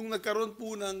 nung nagkaroon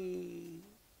po ng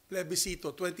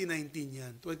plebiscito, 2019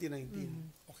 yan,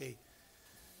 2019. Okay.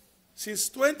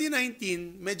 Since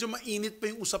 2019, medyo mainit pa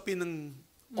yung usapin ng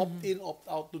opt-in,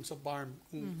 opt-out dun sa BARM.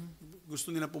 Kung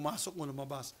gusto nila pumasok o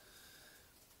lumabas.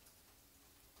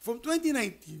 From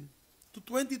 2019 to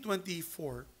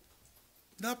 2024,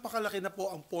 napakalaki na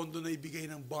po ang pondo na ibigay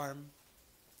ng BARM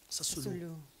sa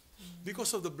Sulu.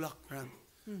 Because of the block grant.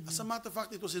 As a matter of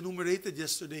fact, it was enumerated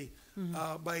yesterday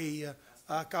by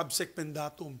Cabsec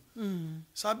Pendatum.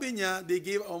 Sabi niya, they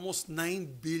gave almost 9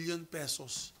 billion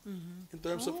pesos in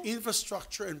terms of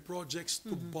infrastructure and projects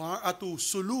to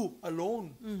Sulu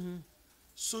alone.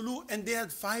 Sulu, and they had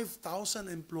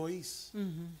 5,000 employees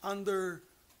under,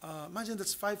 imagine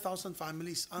that's 5,000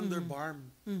 families under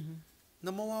BARM na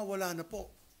mawawala na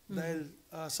po dahil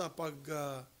sa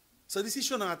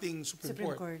desisyon ng ating Supreme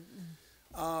Court.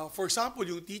 For example,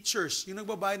 yung teachers, yung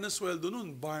nagbabayad ng sweldo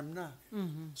nun, BARM na.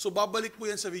 So babalik po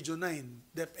yan sa Region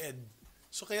 9, DepEd.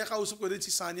 So kaya kausap ko din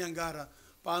si Sani Angara,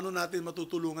 paano natin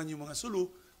matutulungan yung mga Sulu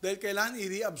dahil kailangan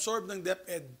i-reabsorb ng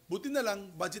DepEd. Buti na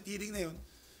lang, budget hearing na yun,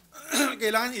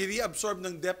 kailangan i-reabsorb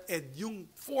ng DepEd yung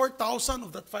 4,000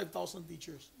 of that 5,000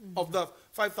 teachers, of the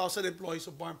 5,000 employees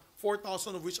of BARM,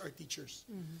 4,000 of which are teachers.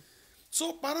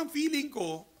 So parang feeling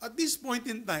ko, at this point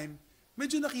in time,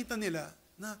 medyo nakita nila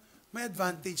na may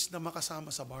advantage na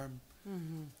makasama sa BARM.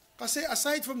 Kasi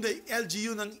aside from the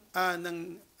LGU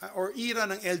or era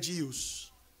ng LGUs,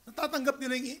 natatanggap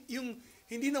nila yung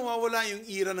hindi nawawala yung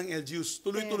era ng LGUs.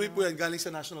 Tuloy-tuloy po yan galing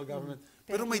sa national government.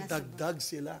 Pero may dagdag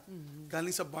sila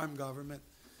galing sa BARM government.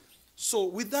 So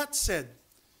with that said,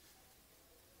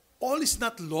 all is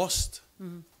not lost.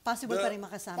 Possible pa rin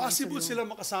makasama. Possible sila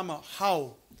makasama.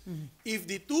 How? If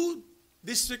the 2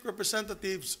 district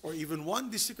representatives or even 1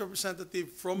 district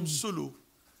representative from Sulu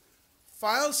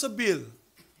files a bill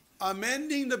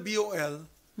amending the BOL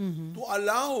to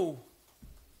allow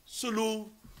Sulu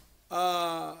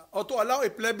or to allow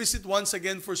a plebiscite once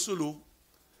again for Sulu,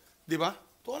 di ba?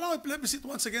 To allow a plebiscite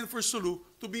once again for Sulu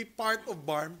to be part of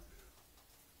BARM,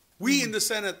 we in the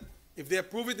Senate, if they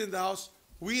approve it in the House,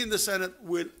 we in the Senate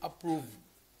will approve,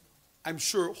 I'm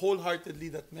sure, wholeheartedly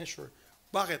that measure.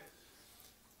 Bakit?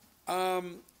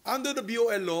 Under the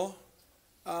BOL law,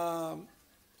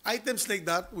 items like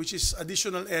that, which is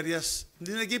additional areas,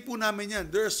 nilagay po namin yan.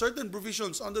 There are certain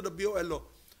provisions under the BOL law.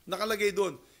 Nakalagay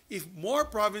doon. If more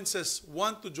provinces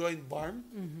want to join BARM,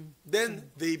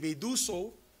 then they may do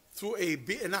so through a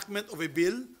enactment of a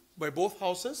bill by both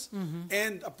houses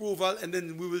and approval, and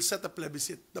then we will set a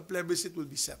plebiscite. The plebiscite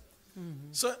will be set.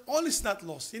 So all is not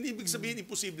lost. Hindi ibig sabihin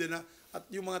imposible na at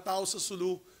yung mga tao sa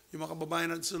Sulu, yung mga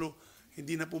kababayan natin sa Sulu,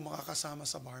 hindi na po makakasama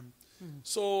sa BARM.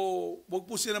 So, wag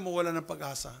po sila mawala ng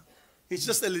pag-asa. It's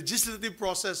just a legislative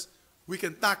process. We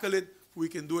can tackle it. We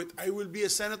can do it. I will be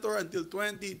a senator until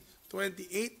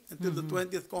 2028, until the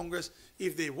 20th Congress.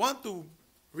 If they want to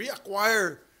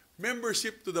reacquire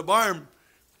membership to the BARM,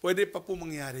 pwede pa po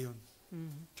mangyari yun.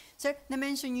 Sir,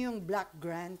 na-mention niyo yung black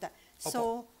grant.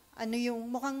 So, ano yung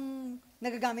mukhang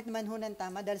nagagamit naman ho ng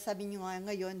tama dahil sabi niyo nga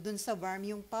ngayon, dun sa BARM,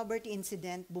 yung poverty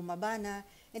incident, bumaba na.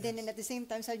 And then at the same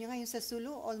time, sabi niyo nga yung sa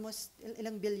Sulu, almost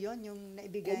ilang billion yung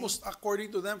naibigay. Almost,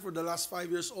 according to them, for the last 5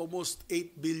 years, almost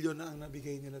 8 billion na ang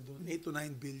nabigay nila doon. 8 to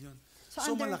 9 billion.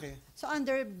 So malaki. So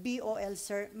under BOL,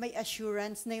 sir, may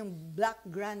assurance na yung black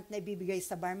grant na ibibigay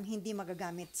sa BARM hindi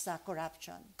magagamit sa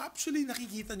corruption? Actually,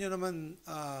 nakikita nyo naman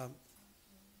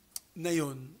na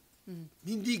yun,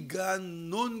 hindi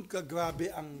ganon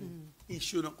kagrabe ang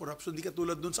issue ng corruption. Di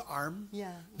katulad doon sa ARM.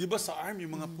 Yeah. Di ba sa ARM,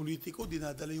 yung mga politiko,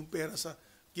 dinadala yung pera sa,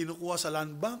 kinukuha sa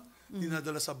land bank,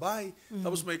 dinadala sa bahay,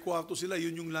 tapos may kwarto sila,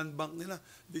 yun yung land bank nila.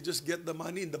 They just get the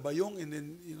money in the bayong and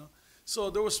then, you know. So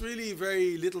there was really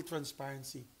very little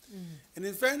transparency. And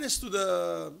in fairness to the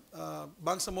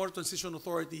Bangsamoro Transition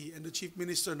Authority and the Chief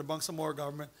Minister and the Bangsamoro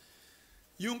government,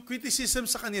 yung criticism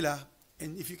sa kanila,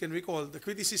 and if you can recall, the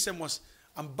criticism was,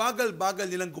 ang bagal-bagal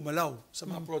nilang gumalaw sa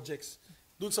mga projects.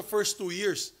 Doon sa first 2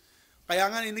 years. Kaya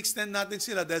nga in-extend natin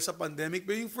sila dahil sa pandemic,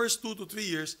 pero yung first 2 to 3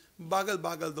 years,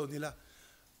 bagal-bagal daw nila.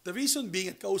 The reason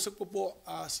being, at kausap ko po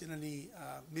sina ni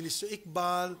Minister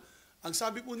Iqbal, ang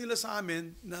sabi po nila sa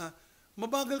amin na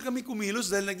mabagal kami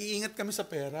kumilos dahil nag-iingat kami sa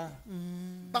pera.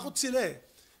 Takot sila eh.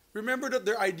 Remember that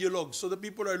they're ideologues, so the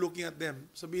people are looking at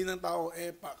them. Sabihin ng tao,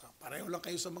 pareho lang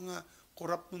kayo sa mga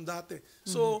corrupt nung dati.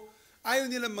 So, ayaw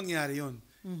nilang mangyari yun.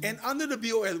 And under the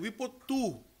BOL, we put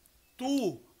two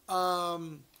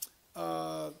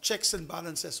checks and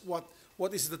balances.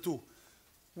 What is the two?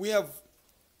 We have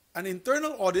an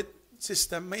internal audit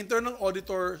system, may internal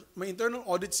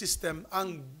audit system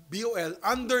ang BOL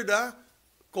under the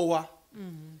COA,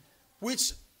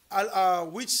 which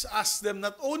asks them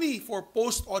not only for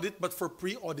post-audit but for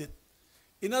pre-audit.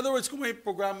 In other words, kung may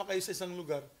programa kayo sa isang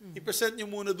lugar, i-present nyo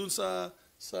muna dun sa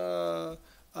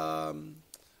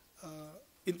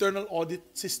internal audit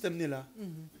system nila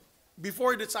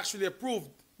before it's actually approved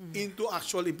into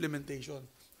actual implementation.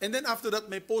 And then after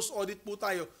that, may post-audit po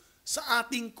tayo sa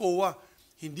ating COA.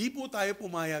 Hindi po tayo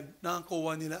pumayag na ang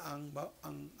COA nila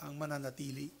ang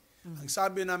mananatili. Ang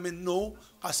sabi namin, no,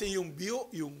 kasi yung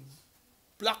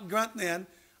black grant na yan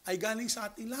ay galing sa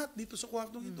ating lahat dito sa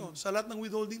kwartong ito. Sa lahat ng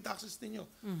withholding taxes ninyo,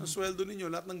 ng sweldo ninyo,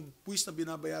 lahat ng buwis na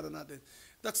binabayaran natin.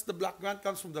 That's the black grant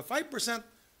comes from the 5%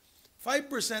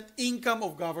 income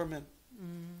of government,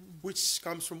 which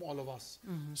comes from all of us.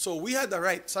 So we had the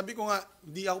right. Sabi ko nga,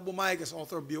 hindi ako pumayag as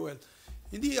author of BOL.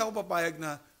 Hindi ako papayag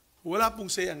na wala pong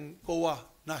say ang COA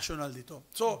national dito.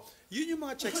 So, yun yung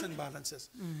mga checks and balances.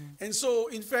 And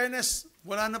so, in fairness,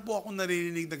 wala na po akong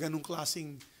naririnig na ganung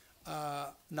klaseng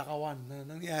nakawan na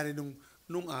nangyari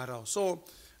nung araw. So,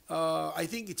 I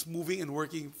think it's moving and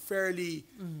working fairly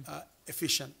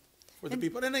efficient for the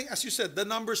people. And as you said, the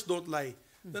numbers don't lie.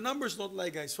 The numbers don't lie,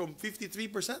 guys. From 52%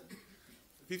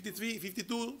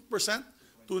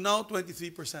 to now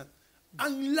 23%.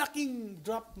 Ang laking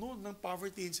drop no ng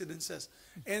poverty incidences.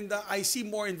 And I see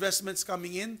more investments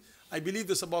coming in. I believe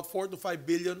there's about 4 to 5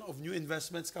 billion of new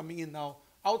investments coming in now.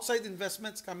 Outside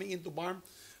investments coming into BARM.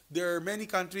 There are many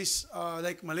countries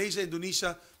like Malaysia,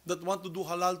 Indonesia that want to do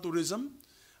halal tourism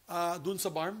dun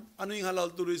sa BARM. Ano yung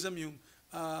halal tourism? Yung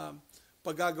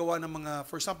paggagawa ng mga,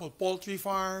 for example, poultry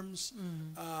farms,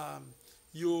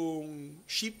 yung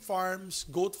sheep farms,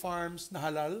 goat farms na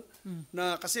halal,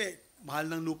 na kasi mahal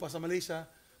ng lupa sa Malaysia,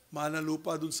 mahal ng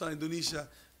lupa dun sa Indonesia,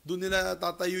 dun nila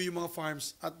tatayo yung mga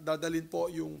farms at dadalhin po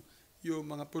yung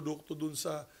mga produkto dun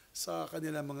sa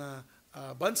kanila mga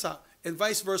bansa, and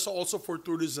vice versa also for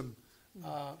tourism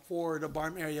for the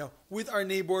BARM area with our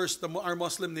neighbors, our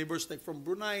Muslim neighbors like from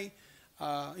Brunei,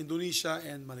 Indonesia,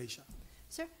 and Malaysia.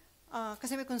 Sir,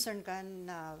 kasi may concern ka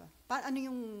na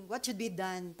what should be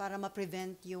done para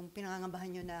ma-prevent yung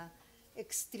pinangangambahan nyo na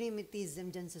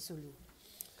extremism dyan sa Sulu?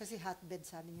 Kasi hotbed,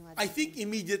 sabi niyo nga. I think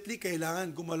immediately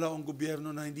kailangan gumalaw ang gobyerno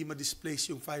na hindi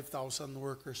ma-displace yung 5,000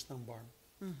 workers ng BARM.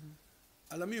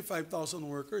 Alam mo yung 5,000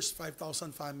 workers, 5,000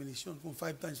 families yun. Kung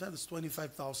 5 times that, that's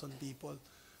 25,000 people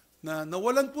na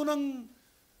nawalan po ng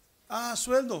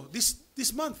sweldo.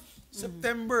 This month,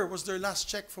 September, was their last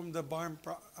check from the BARM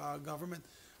government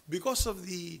because of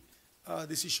the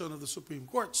decision of the Supreme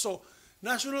Court. So,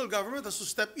 national government has to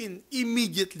step in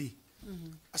immediately.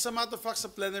 As a matter of fact, sa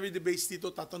plenary debates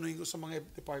dito, tatanungin ko sa mga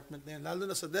department na yan, lalo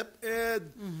na sa DepEd,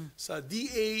 sa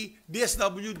DA,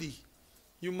 DSWD,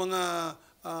 yung mga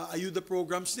ayuda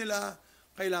programs nila,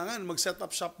 kailangan mag-set up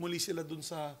shop muli sila dun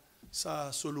sa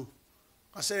Sulu.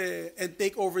 Kasi, and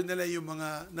take over nila yung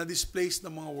mga na-displaced na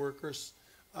mga workers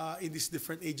in these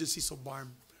different agencies of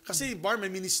BARM. Kasi BARM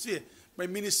may ministry may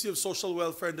Ministry of Social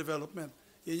Welfare and Development.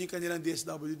 Yan yung kanilang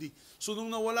DSWD. So nung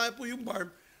nawala po yung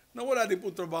BARM, nawala din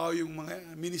po trabaho yung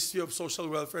mga Ministry of Social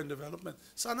Welfare and Development.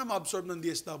 Sana ma-absorb ng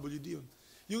DSWD yun.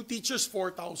 Yung teachers,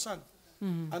 4,000.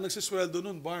 Ang nagsisweldo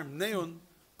nun, BARM. Ngayon,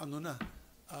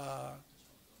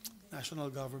 national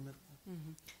government.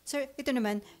 Sir, ito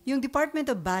naman, yung Department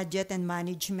of Budget and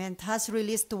Management has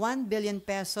released 1 billion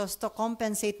pesos to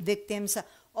compensate victims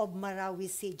of Marawi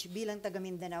siege. Bilang taga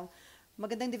Mindanao,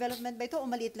 magandang development ba ito o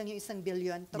maliit lang yung 1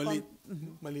 billion?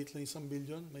 Maliit lang 1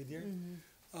 billion, my dear.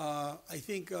 I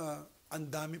think ang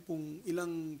dami pong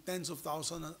ilang tens of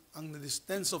thousands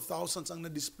ang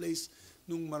na-displaced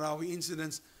nung Marawi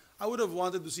incidents. I would have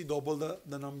wanted to see double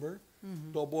the number,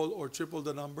 double or triple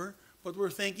the number. But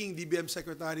we're thanking DBM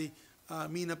Secretary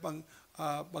Mina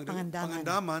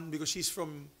Pangandaman because she's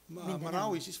from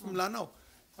Marawi. She's from Lanao.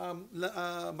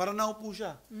 Maranao po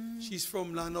siya. She's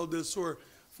from Lanao del Sur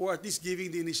for at least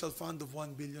giving the initial fund of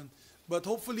 1 billion. But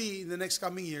hopefully, in the next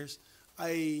coming years,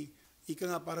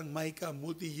 parang MICA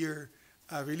multi-year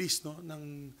release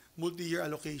ng multi-year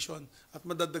allocation at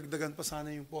madadagdagan pa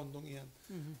sana yung pondong iyan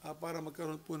para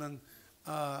magkaroon po ng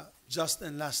just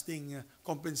and lasting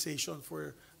compensation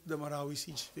for the Marawi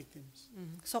siege victims.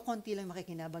 So, konti lang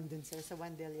makikinabang dun, sir, sa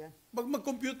 1 billion?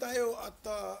 Mag-compute tayo at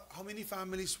how many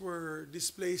families were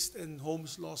displaced and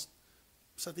homes lost,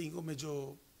 sa tingin ko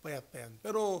medyo payat pa yan.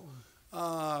 Pero,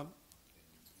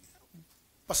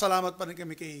 pasalamat pa rin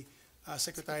kami kay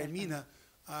Secretary Mina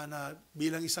na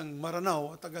bilang isang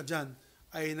Maranao at taga dyan,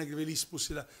 ay nag-release po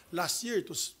sila. Last year, it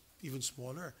was even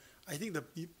smaller. I think the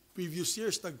previous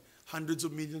years, hundreds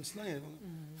of millions na yan,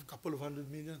 a couple of 100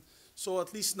 million. So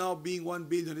at least now being 1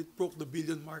 billion, it broke the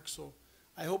billion mark. So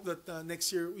I hope that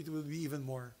next year it will be even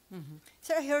more.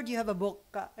 Sir, I heard you have a book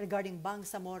regarding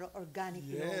Bangsamoro Organic.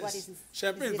 Yes. What is this?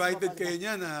 Siyempre, invited kayo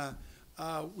niya na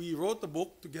we wrote a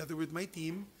book together with my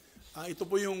team. Ito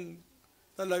po yung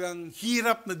talagang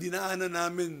hirap na dinaanan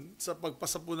namin sa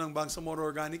pagpasa po ng Bangsamoro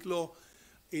Organic Law.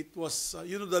 It was,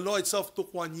 the law itself took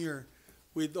 1 year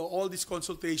with all these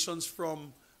consultations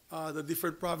from the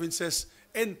different provinces.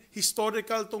 And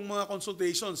historical tong mga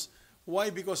consultations.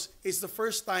 Why? Because it's the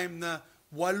first time na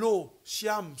 8, 9,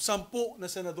 10 na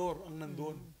senador ang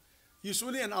nandun.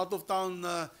 Usually, an out-of-town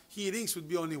hearings would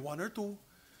be only 1 or 2.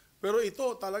 Pero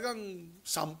ito talagang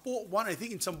 10, I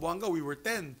think in Zamboanga we were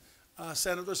 10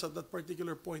 senators at that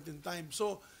particular point in time.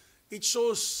 So it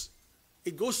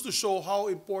goes to show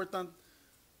how important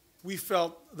we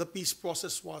felt the peace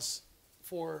process was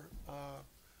for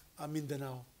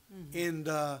Mindanao. And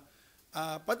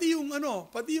pati yung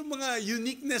mga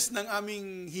uniqueness ng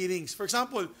aming hearings. For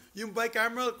example, yung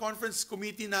bicameral conference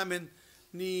committee namin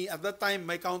at that time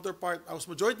my counterpart, I was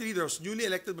majority leader, I was newly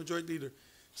elected majority leader.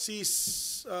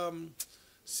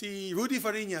 Si Rudy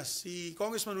Fariñas, si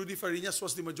Congressman Rudy Fariñas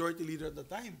was the majority leader at the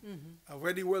time. A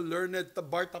very well learned,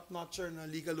 bar top-notcher na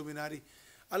legal luminary.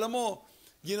 Alam mo,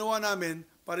 ginawa namin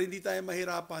para hindi tayo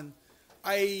mahirapan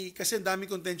kasi ang daming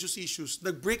contentious issues.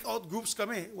 Nag-breakout groups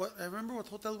kami. I remember what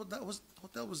hotel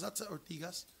was that sa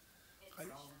Ortigas?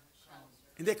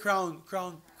 Hindi, Crown.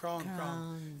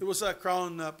 It was a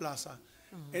Crown Plaza.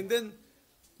 And then,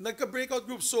 nagka-breakout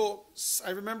groups. So,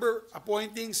 I remember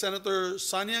appointing Senator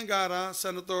Sani Angara,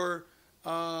 Senator,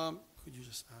 could you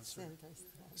just answer?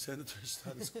 Senator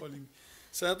Estrada's calling me.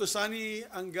 Senator Sani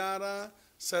Angara,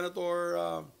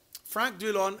 Senator Frank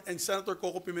Drilon, and Senator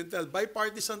Coco Pimentel.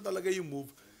 Bipartisan talaga yung move.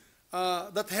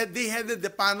 They headed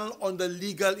the panel on the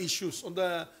legal issues, on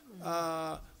the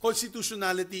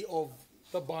constitutionality of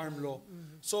the BARM law.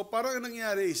 So parang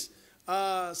nangyari is,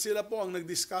 sila po ang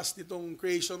nag-discuss nitong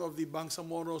creation of the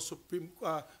Bangsamoro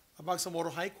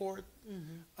High Court,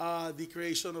 the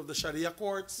creation of the Sharia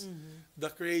courts,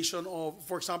 the creation of,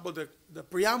 for example, the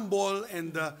preamble,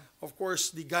 and of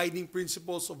course the guiding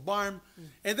principles of BARM.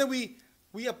 And then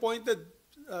we appointed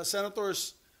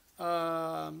Senators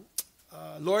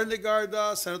Lauren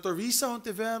Legarda, Senator Risa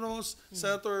Hontiveros,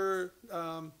 Senator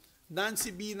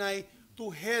Nancy Binay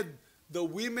to head the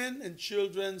women and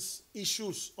children's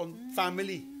issues on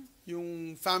family,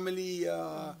 yung family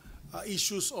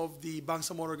issues of the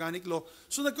Bangsamoro Organic Law.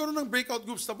 So nagkaroon ng breakout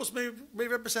groups, tapos may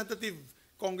representative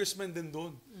congressman din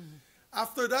doon.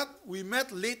 After that, we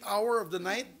met late hour of the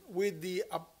night with the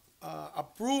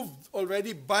approved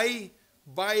already by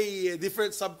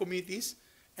different subcommittees.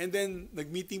 And then,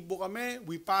 nag-meeting po kami,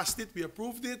 we passed it, we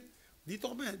approved it,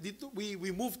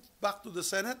 we moved back to the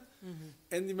Senate,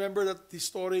 and remember that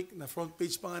historic, na front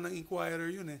page pa nga ng Inquirer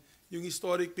yun yung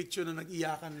historic picture na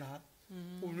nag-iyakan lahat.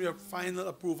 When we have final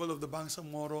approval of the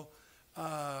Bangsamoro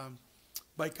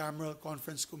bicameral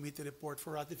conference committee report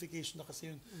for ratification na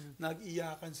kasi yun,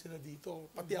 nag-iyakan sila dito.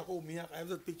 Pati ako umiyak. I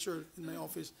have that picture in my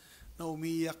office na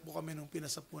umiiyak po kami nung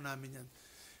pinasa po namin yan.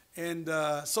 And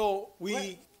so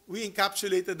we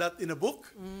encapsulated that in a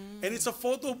book, and it's a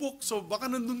photo book, so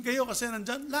baka nandun kayo kasi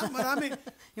nandyan, marami.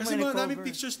 Kasi mga daming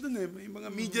pictures dun may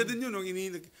mga media din yun,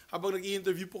 habang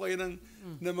nag-i-interview po kayo ng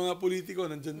mga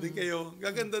politiko, nandyan din kayo.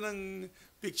 Gaganda ng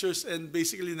pictures and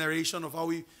basically narration of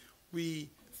how we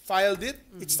filed it.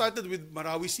 It started with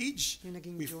Marawi Siege.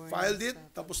 We filed it,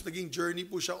 tapos naging journey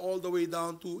po siya all the way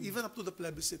down to, even up to the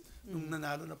plebiscite, nung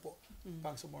nanalo na po,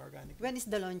 Bangsamoro Organic. When is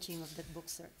the launching of that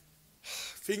book, sir?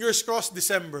 Fingers crossed,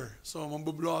 December. So,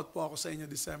 mambublow out po ako sa inyo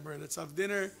December. Let's have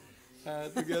dinner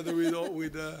together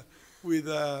with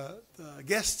the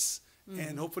guests,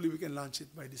 and hopefully we can launch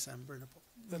it by December na po.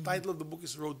 The title of the book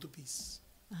is Road to Peace.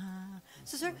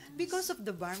 So, sir, because of the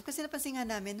BARM, kasi napansin nga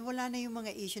namin, wala na yung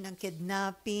mga issue ng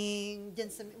kidnapping,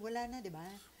 wala na, di ba?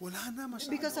 Wala na, masyado.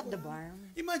 Because of the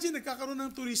BARM. Imagine, nagkakaroon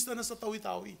ng turista na sa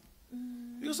Tawi-Tawi.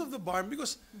 Because of the BARM,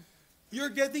 because you're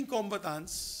getting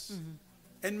combatants,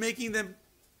 and making them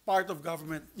part of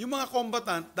government. Yung mga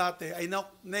combatant dati ay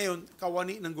ngayon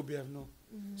kawani ng gobyerno.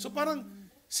 So parang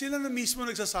sila na mismo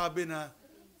nagsasabi na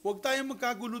huwag tayong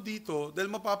magkagulo dito dahil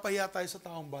mapapahiya tayo sa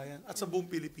taong bayan at sa buong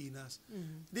Pilipinas.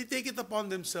 They take it upon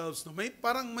themselves. No? May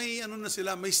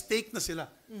stake na sila.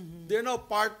 They're now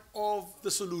part of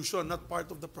the solution, not part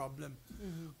of the problem.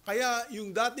 Kaya yung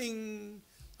dating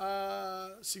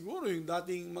siguro yung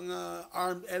dating mga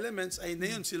armed elements ay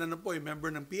ngayon sila na po ay member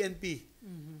ng PNP,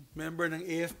 member ng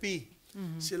AFP,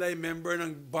 sila ay member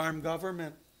ng BARM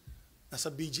government,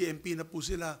 nasa BGMP na po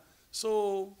sila.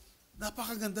 So,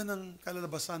 napakaganda ng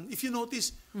kalalabasan. If you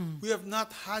notice, we have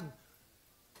not had,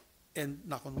 and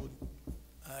knock on wood,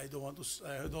 I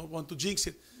don't want to jinx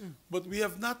it, but we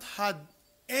have not had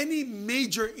any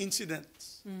major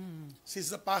incidents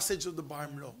since the passage of the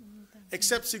BARM law.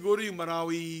 Except siguro yung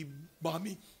Marawi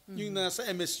bombing, yung nasa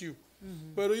MSU.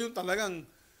 Pero yung talagang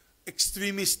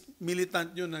extremist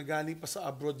militant yun na galing pa sa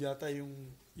abroad yata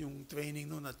yung training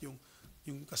nun at yung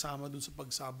kasama dun sa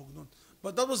pagsabog nun.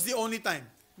 But that was the only time,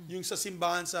 yung sa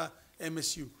simbahan sa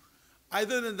MSU.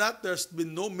 Other than that, there's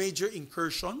been no major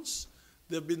incursions,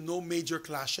 there have been no major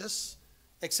clashes,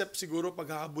 except siguro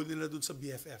paghahabol nila dun sa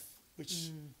BFF,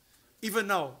 which even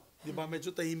now, di ba,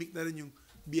 medyo tahimik na rin yung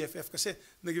BFF kasi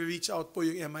nag-reach out po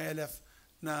yung MILF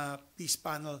na peace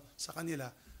panel sa kanila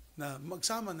na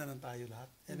magsama na lang tayo lahat.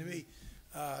 Anyway,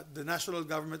 the national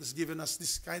government has given us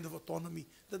this kind of autonomy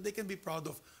that they can be proud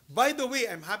of. By the way,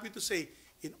 I'm happy to say,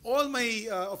 in all my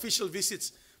official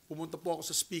visits, pumunta po ako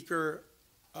sa speaker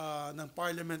ng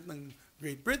parliament ng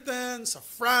Great Britain, sa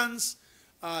France,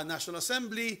 National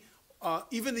Assembly,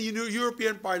 even the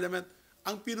European Parliament,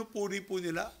 ang pinupuri po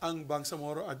nila ang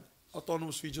Bangsamoro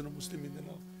Autonomous Region of Muslim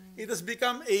Mindanao. It has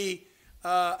become a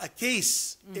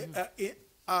case,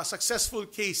 a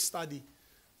successful case study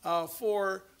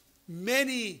for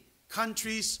many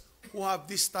countries who have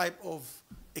this type of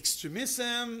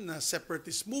extremism, na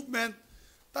separatist movement.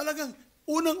 Talagang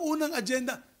unang-unang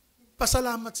agenda,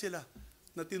 pasalamat sila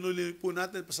na tinuloy po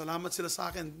natin. Pasalamat sila sa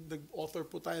akin. Nag-author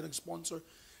po tayo, nag-sponsor.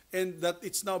 And that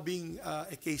it's now being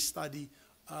a case study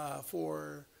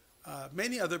for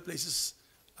many other places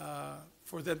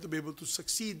for them to be able to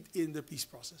succeed in the peace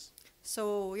process.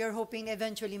 So, you're hoping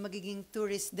eventually magiging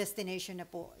tourist destination na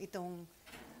po itong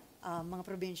mga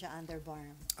probinsya under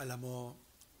BARM? Alam mo,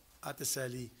 Ate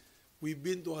Sally, we've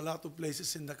been to a lot of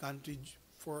places in the country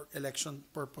for election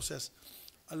purposes.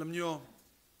 Alam nyo,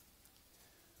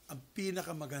 ang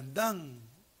pinakamagandang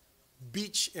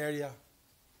beach area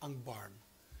ang BARM.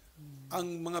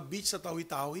 Ang mga beach sa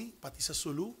Tawi-Tawi, pati sa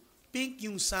Sulu, pink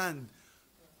yung sand.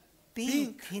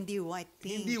 Pink, hindi white.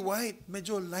 Pink. Hindi white,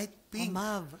 medyo light pink.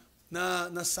 Mauve.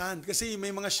 Na sand. Kasi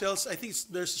may mga shells, I think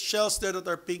there's shells there that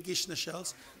are pinkish na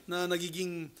shells na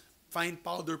nagiging fine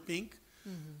powder pink.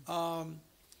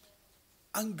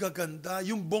 Ang gaganda.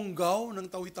 Yung Bonggao ng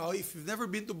Tawi-Tawi, if you've never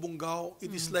been to Bonggao,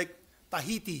 it is like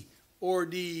Tahiti or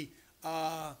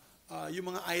yung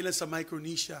mga islands sa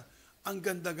Micronesia. Ang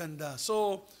ganda-ganda.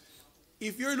 So,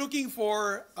 if you're looking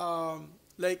for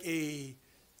like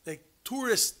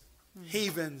tourist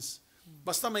havens,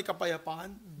 basta may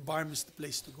kapayapaan, BARM is the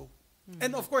place to go.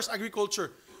 And of course,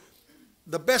 agriculture.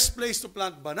 The best place to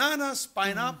plant bananas,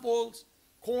 pineapples,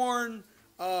 corn,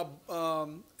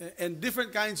 and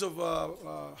different kinds of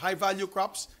high-value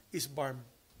crops is BARM.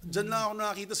 Diyan lang ako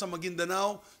nakakita sa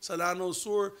Maguindanao, sa Lanao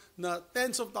Sur, na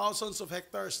tens of thousands of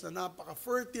hectares na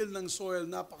napaka-fertile ng soil,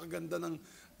 napakaganda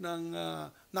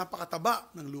napakataba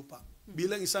ng lupa.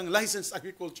 Bilang isang licensed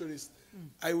agriculturist,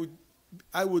 I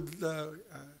would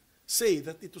say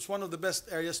that it was one of the best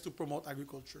areas to promote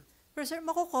agriculture. Pero sir,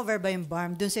 mako-cover ba yung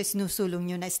BARM dun sa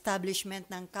sinusulong nyo na establishment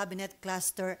ng cabinet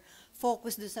cluster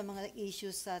focus dun sa mga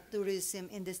issues sa tourism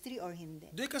industry or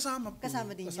hindi? Di, kasama po.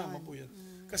 Kasama din kasama yun. po yan.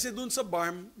 Kasi dun sa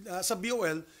BARM, sa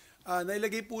BOL,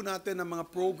 nailagay po natin ang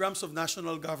mga programs of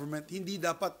national government, hindi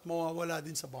dapat mawawala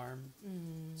din sa BARM.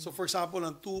 So for example,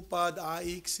 ang TUPAD,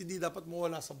 AIX, hindi dapat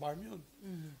mawala sa BARM yun.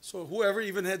 So whoever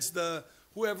heads the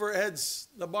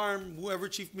BARM,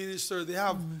 whoever chief minister they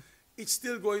have, it's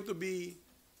still going to be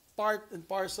part and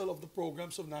parcel of the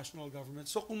programs of national government.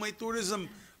 So kung may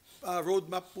tourism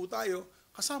roadmap po tayo,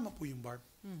 kasama po yung BARM.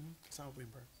 Kasama po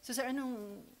yung BARM. So sir,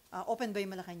 anong open ba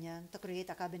yung Malacanang to create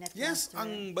a cabinet Yes, cluster?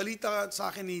 ang balita sa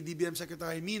akin ni DBM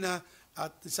Secretary Mina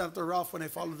at Senator Ralph, when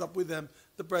I followed up with them,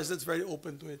 the President's very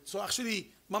open to it. So actually,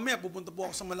 mamaya pupunta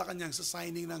po ako sa Malacanang sa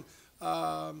signing ng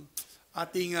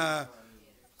ating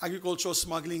Agricultural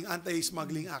Smuggling,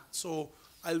 Anti-Smuggling Act. So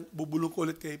bubulong ko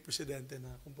ulit kay Presidente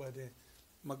na kung pwede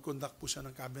mag-conduct po siya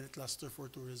ng cabinet cluster for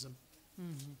tourism.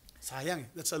 Sayang eh.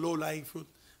 That's a low-lying fruit.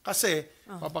 Kasi,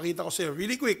 papakita ko sa'yo,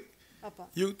 really quick, Apa.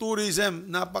 yung tourism,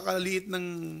 napakaliit ng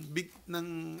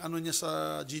ano niya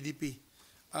sa GDP.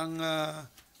 Ang,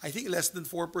 I think less than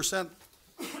 4%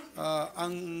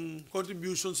 ang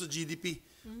contribution sa GDP.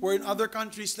 Where in other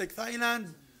countries like Thailand,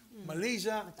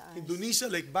 Malaysia, Mataas. Indonesia,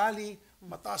 like Bali,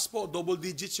 mataas po, double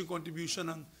digits yung contribution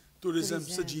ng tourism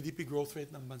sa GDP growth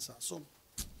rate ng bansa. So,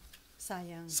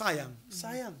 Sayang.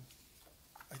 sayang.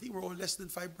 I think we're all less than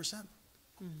 5%.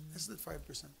 Less than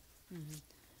 5%.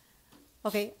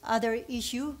 Okay, other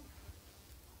issue?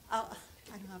 Ano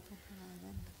nga po?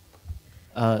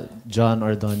 John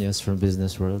Ordonez from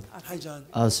Business World. Hi, John.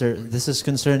 Sir, this is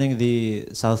concerning the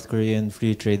South Korean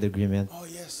Free Trade Agreement. Oh,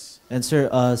 yes. And sir,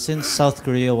 since South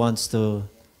Korea wants to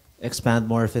expand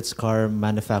more of its car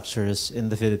manufacturers in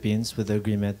the Philippines with the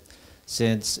agreement,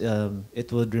 since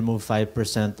it would remove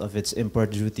 5% of its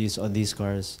import duties on these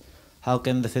cars, how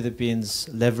can the Philippines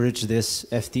leverage this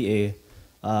FTA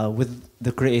with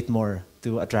the Create More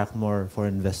to attract more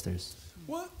foreign investors?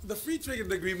 Well, the free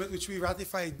trade agreement which we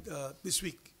ratified this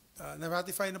week,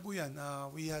 na-ratify na po yan.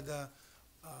 We had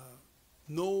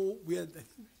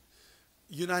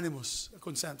unanimous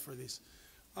consent for this.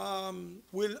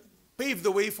 Will pave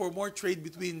the way for more trade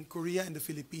between Korea and the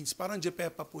Philippines. Parang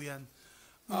JPEPA po yan.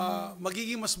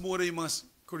 Magiging mas mura yung mga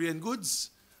Korean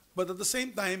goods, but at the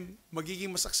same time,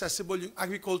 magiging mas accessible yung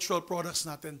agricultural products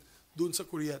natin dun sa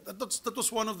Korea. That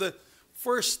was one of the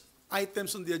first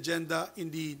items on the agenda in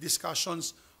the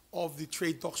discussions of the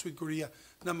trade talks with Korea,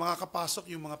 na makakapasok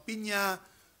yung mga pinya,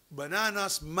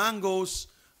 bananas,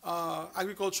 mangoes,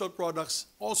 agricultural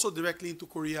products also directly into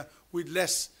Korea with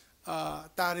less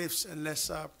tariffs and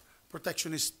less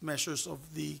protectionist measures of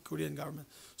the Korean government.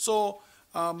 So,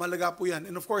 malaga po yan.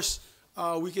 And of course,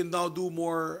 we can now do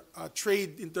more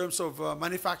trade in terms of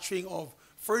manufacturing of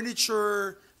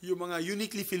furniture, yung mga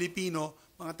uniquely Filipino,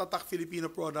 mga tatak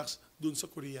Filipino products dun sa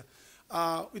Korea.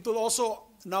 It will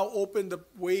also now open the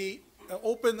way,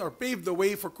 pave the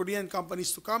way for Korean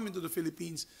companies to come into the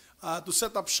Philippines to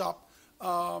set up shop.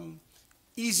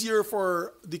 Easier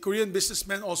for the Korean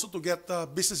businessmen also to get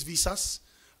business visas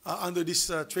under this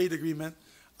trade agreement.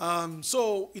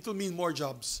 So it will mean more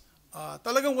jobs.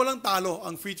 Talagang walang talo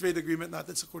ang free trade agreement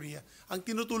natin sa Korea. Ang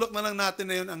tinutulak na lang natin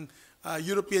na yun ang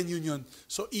European Union.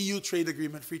 So EU trade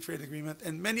agreement, free trade agreement,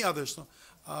 and many others. No?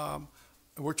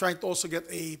 We're trying to also get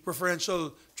a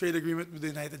preferential trade agreement with the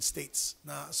United States.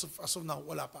 Na as of now,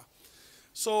 wala pa.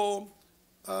 So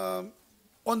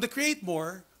on the Create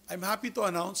More, I'm happy to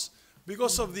announce,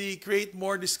 because of the Create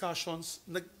More discussions,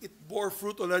 it bore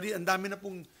fruit already. Ang dami na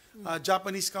pong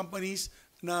Japanese companies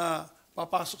na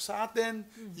papasok sa atin,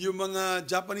 yung mga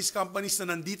Japanese companies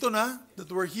na nandito na, that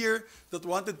were here, that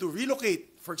wanted to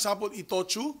relocate. For example,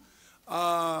 Itochu,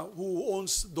 who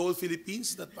owns Dole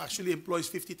Philippines, that actually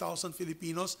employs 50,000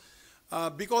 Filipinos,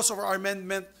 because of our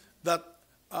amendment that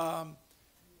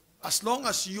as long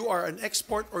as you are an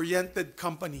export-oriented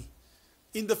company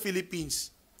in the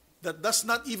Philippines, that does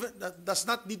not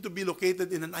need to be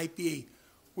located in an IPA,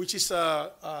 which is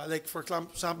like for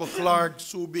example Clark,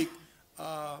 Subic,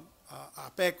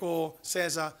 Apeco,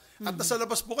 Cesa, at nasa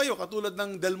labas po kayo, katulad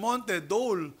ng Del Monte,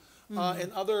 Dole,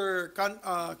 and other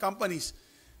companies,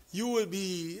 you will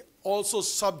be also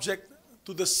subject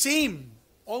to the same,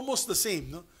 almost the same,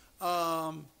 no?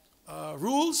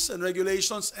 Rules and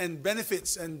regulations and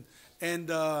benefits and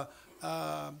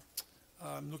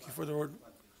I'm looking for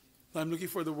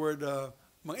the word,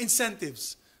 mga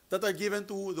incentives that are given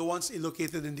to the ones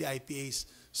located in the IPAs.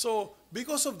 So,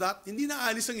 because of that, hindi na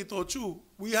alis ang Itochu.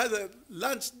 We had a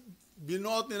lunch,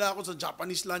 binuot nila ako sa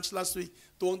Japanese lunch last week.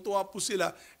 Tuwang-tuwa po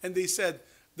sila. And they said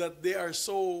that they are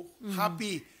so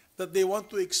happy that they want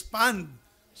to expand.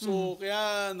 So,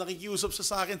 kaya nakikiusap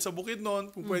sa akin sa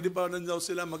Bukidnon, kung pwede pa rin daw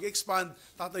sila mag-expand,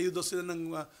 tatayo daw sila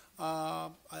ng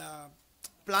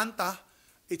planta.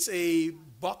 It's a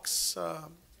box,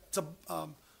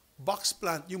 box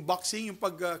plant, yung boxing, yung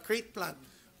crate plant.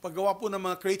 Paggawa po ng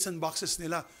mga crates and boxes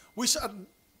nila. Which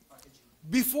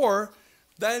before,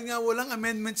 dahil nga walang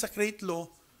amendment sa crate law,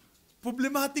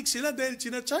 problematic sila dahil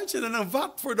charge sila ng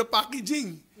VAT for the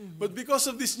packaging. But because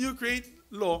of this new crate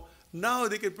law, now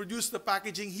they can produce the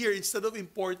packaging here instead of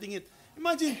importing it.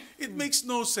 Imagine, it makes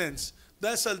no sense.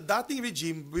 Dahil sa dating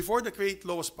regime, before the crate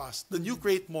law was passed, the new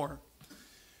crate more.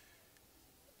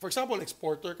 For example,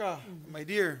 exporter ka, my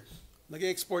dear,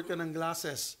 nag-export ka ng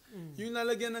glasses. Yung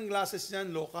nalagyan ng glasses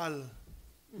niyan, local.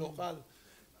 Local.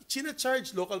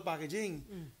 China-charge local packaging.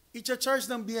 Icha-charge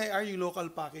ng BIR yung local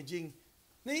packaging.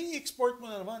 Nai-export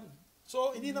mo na naman.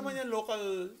 So, hindi naman yan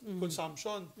local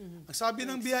consumption. Ang sabi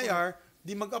ng BIR,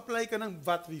 di mag-apply ka ng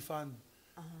VAT refund.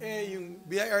 Yung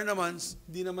BIR naman,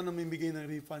 di naman namimigay ng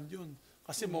refund yun.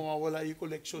 Kasi mawawala yung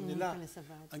collection nila.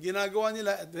 Ang ginagawa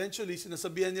nila, eventually,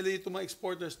 sinasabihan nila yung mga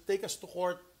exporters, take us to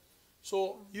court.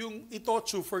 So, yung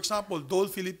Itochu, for example, Dole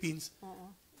Philippines,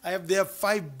 they have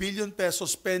 5 billion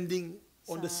pesos pending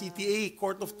on the CTA,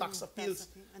 Court of Tax Appeals.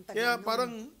 Kaya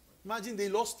parang, imagine, they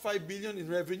lost 5 billion in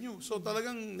revenue. So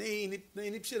talagang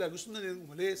nainip sila, gusto na nilang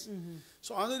umalis.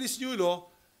 So under this new law,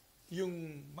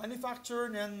 yung manufacturer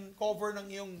niyan, cover ng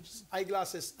iyong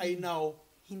eyeglasses ay now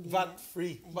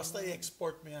VAT-free. Basta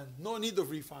i-export mo yan. No need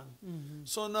of refund.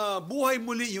 So nabuhay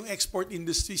muli yung export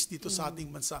industries dito sa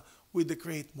ating bansa with the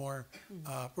Create More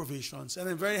provisions. And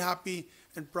I'm very happy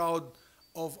and proud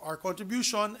of our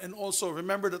contribution, and also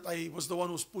remember that I was the one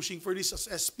who was pushing for this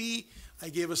as SP. I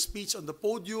gave a speech on the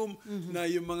podium na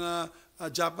yung mga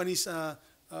Japanese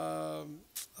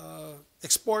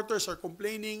exporters are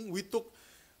complaining.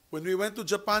 When we went to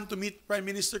Japan to meet Prime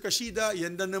Minister Kishida,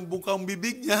 yan na ng bungkang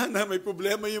bibig niya na may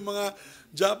problema yung mga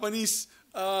Japanese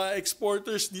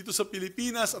exporters dito sa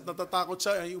Pilipinas at natatakot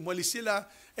siya, ay umalis sila.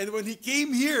 And when he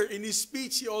came here in his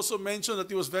speech, he also mentioned that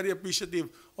he was very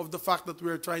appreciative of the fact that we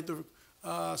are trying to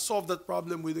solve that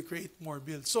problem with the Create More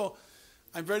bill. So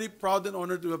I'm very proud and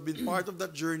honored to have been part of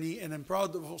that journey, and I'm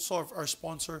proud of also of our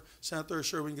sponsor, Senator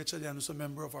Sherwin Gatchalian, who's a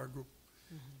member of our group.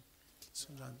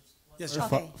 So, John. Yes, John.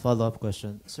 Follow-up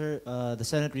question. Sir, the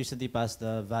Senate recently passed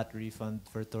the VAT refund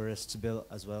for tourists bill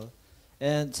as well.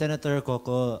 And Senator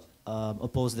Coco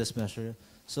opposed this measure.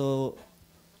 So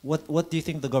what do you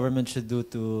think the government should do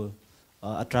to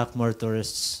attract more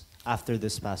tourists after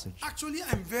this passage? Actually,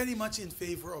 I'm very much in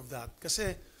favor of that.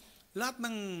 Kasi lahat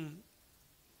ng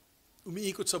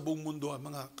umiikot sa buong mundo,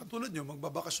 mga katulad nyo,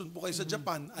 magbabakasyon po kayo sa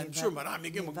Japan. I'm sure marami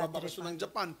kayo magbabakasyon ng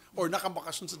Japan or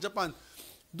nakabakasyon sa Japan.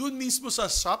 Doon mismo sa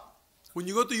shop, when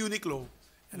you go to Uniqlo,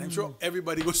 and I'm sure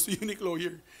everybody goes to Uniqlo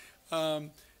here,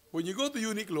 when you go to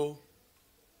Uniqlo,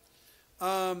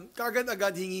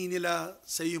 kaagad-agad hingi nila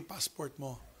sa iyo yung passport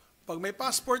mo. Pag may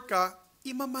passport ka,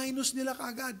 ima-minus nila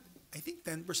kaagad. I think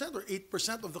 10% or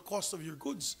 8% of the cost of your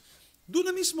goods. Doon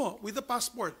na mismo, with the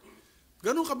passport.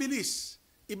 Ganun kabilis.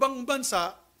 Ibang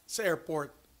bansa, sa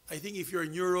airport. I think if you're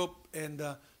in Europe and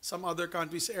some other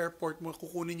countries, sa airport mo,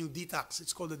 kukunin yung D-tax.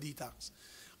 It's called the D-tax.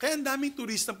 Kaya ang daming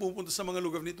turista pupunta sa mga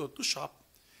lugar nito to shop.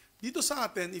 Dito sa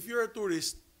atin, if you're a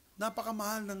tourist,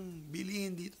 napakamahal ng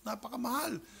bilihin dito.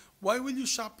 Napakamahal. Why will you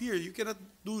shop here? You cannot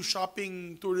do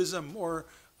shopping tourism or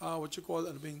what you call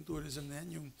tourism na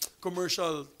yan, yung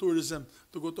commercial tourism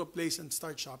to go to a place and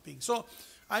start shopping. So,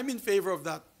 I'm in favor of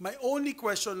that. My only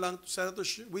question lang to Senator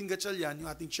Win Gatchalian, yung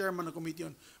ating chairman ng Committee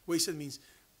on Ways and Means,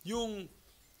 yung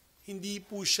hindi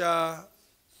po siya,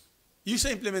 yung sa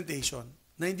implementation,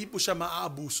 na hindi po siya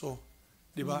maaabuso.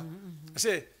 Di ba?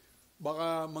 Kasi,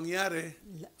 baka mangyari,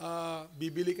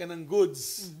 bibili ka ng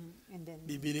goods, And then,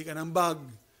 bibili ka ng bag,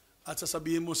 at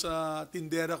sasabihin mo sa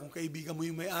tindera kung kaibigan mo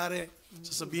yung may-ari,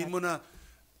 sasabihin mo na,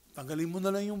 tanggalin mo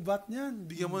na lang yung VAT niyan,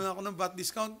 bigyan mo na ako ng VAT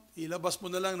discount, ilabas mo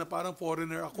na lang na parang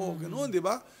foreigner ako. Ganoon, di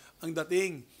ba? Ang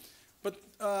dating. But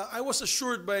I was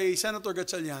assured by Senator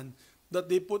Gatchalian that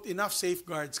they put enough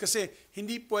safeguards kasi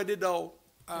hindi pwede daw,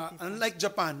 unlike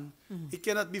Japan, it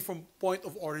cannot be from point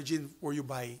of origin where you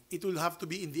buy. It will have to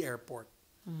be in the airport.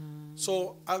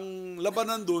 So, ang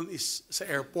labanan dun is sa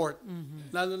airport,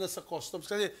 lalo na sa customs.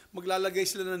 Kasi maglalagay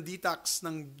sila ng D-tax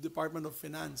ng Department of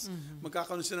Finance.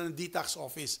 Magkakaroon sila ng D-tax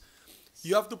office.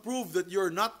 You have to prove that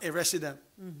you're not a resident.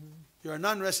 You're a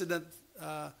non-resident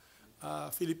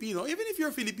Filipino. Even if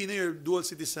you're Filipino, you're dual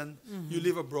citizen, you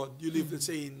live abroad, you live, let's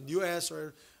say, in US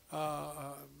or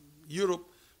Europe,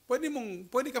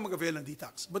 pwede ka mag-avail ng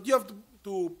detox. But you have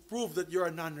to prove that you're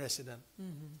a non-resident.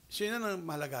 Siya na ang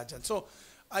mahalaga dyan. So,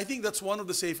 I think that's one of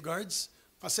the safeguards.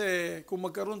 Kasi kung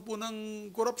magkaroon po ng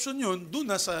corruption yun, doon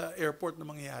na sa airport na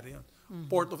mangyayari yun.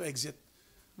 Port of exit.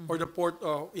 Or the port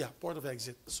of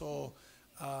exit. So,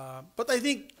 but I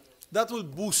think that will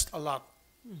boost a lot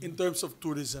in terms of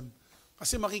tourism.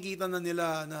 Kasi makikita na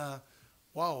nila na,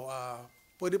 wow,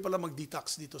 pwede pala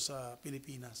mag-detox dito sa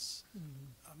Pilipinas.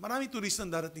 Maraming turista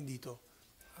na darating dito.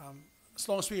 As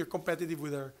long as we are competitive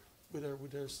with our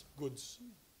goods.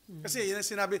 Kasi yun ang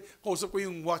sinabi, kausap ko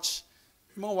yung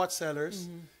mga watch sellers,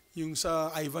 yung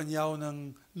sa Ivan Yao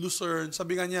ng Lucerne,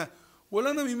 sabi nga niya,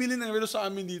 walang namimili ng relo sa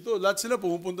amin dito. Lahat sila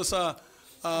pumupunta sa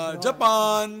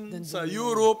Japan, sa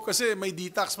Europe, kasi may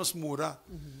detox mas mura.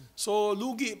 So,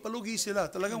 palugi sila.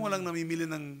 Talagang walang namimili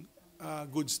ng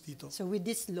goods dito. So with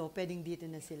this law, pwedeng dito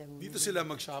na sila Dito sila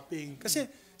mag-shopping. Kasi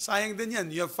sayang din yan.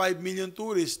 You have 5 million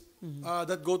tourists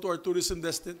that go to our tourism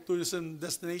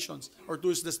destinations or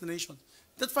tourist destinations.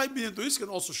 That 5 million tourists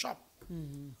can also shop.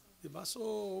 Diba?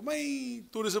 So may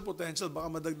tourism potential. Baka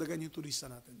madagdagan yung turista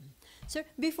natin. Sir,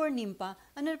 before NIMPA,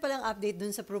 ano na palang update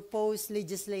dun sa proposed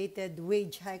legislated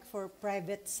wage hike for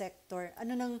private sector?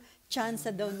 Ano nang chance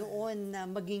daw noon na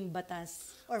maging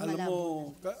batas or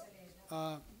malabo?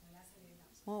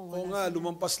 Alam mo,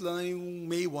 lumampas lang yung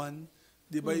May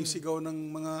 1, di ba yung sigaw ng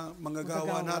mga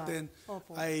manggagawa natin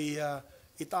ay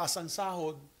itaas ang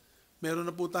sahod. Meron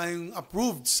na po tayong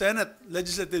approved Senate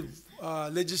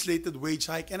legislated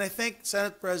wage hike. And I thank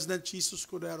Senate President Jesus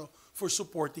Cordero for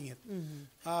supporting it.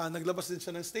 Naglabas din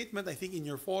siya ng statement, I think in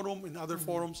your forum, in other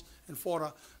forums and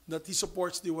fora, that he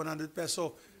supports the 100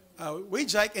 peso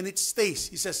wage hike, and it stays.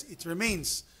 He says it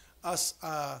remains as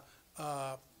a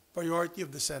priority of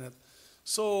the Senate.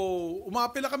 So,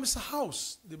 umapela kami sa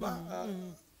House, di ba?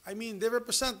 I mean, they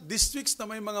represent districts na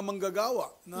may mga manggagawa,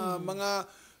 na mga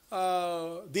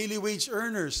daily wage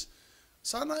earners.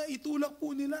 Sana itulak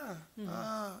po nila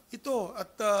ito.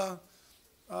 At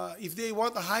if they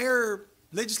want a higher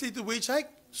legislative wage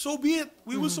hike, so be it.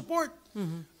 We will support.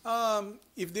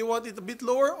 If they want it a bit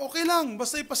lower, okay lang.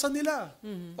 Basta ipasa nila.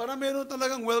 Para meron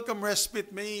talagang welcome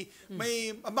respite. May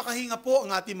makahinga po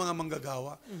ang ating mga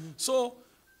manggagawa. So,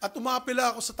 at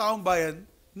umapela ako sa taong bayan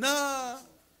na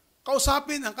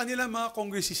kausapin ang kanilang mga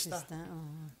kongresista.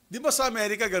 Di ba sa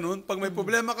Amerika ganun? Pag may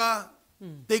problema ka,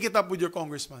 take it up with your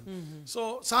congressman.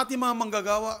 So, sa ating mga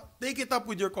manggagawa, take it up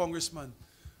with your congressman.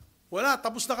 Wala,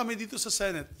 tapos na kami dito sa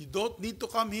Senate. You don't need to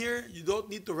come here. You don't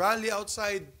need to rally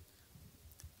outside.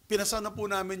 Pinasa na po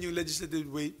namin yung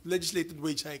legislated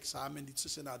wage hike sa amin dito sa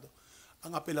Senado.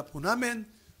 Ang apela po namin,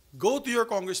 go to your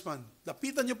congressman.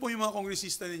 Lapitan niyo po yung mga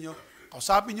kongresista ninyo.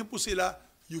 Kausapin niyo po sila.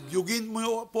 Yugyugin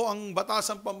mo po ang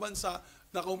batasang pambansa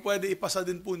na kung pwede ipasa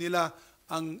din po nila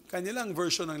ang kanilang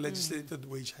version ng legislated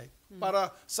wage hike.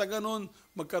 Para sa ganun,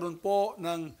 magkaroon po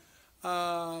ng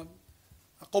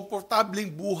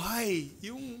komportabling buhay.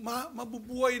 Yung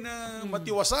mabubuhay na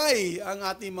matiwasay ang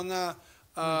ating mga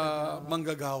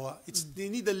manggagawa.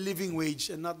 They need a living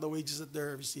wage and not the wages that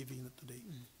they're receiving today.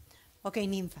 Okay,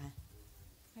 NIMPA.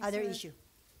 Other issue.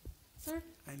 Sir,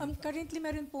 currently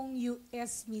meron pong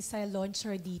US missile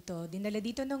launcher dito. Dinala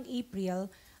dito noong April,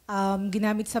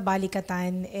 ginamit sa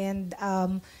balikatan, and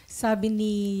sabi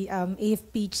ni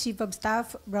AFP Chief of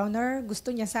Staff Browner,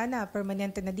 gusto niya sana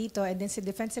permanente na dito, and then si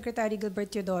Defense Secretary Gilbert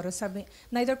Teodoro sabi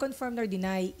neither confirm nor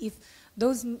deny if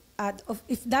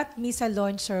that missile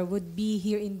launcher would be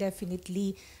here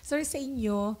indefinitely. Sir, sa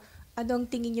inyo, anong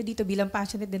tingin nyo dito bilang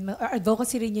passionate din,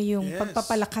 advocacy rin nyo yung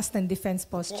pagpapalakas ng defense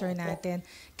posture natin?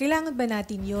 Kailangan ba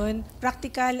natin yun?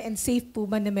 Practical and safe po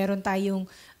ba na meron tayong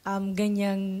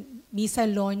ganyang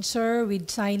missile launcher with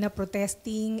China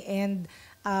protesting, and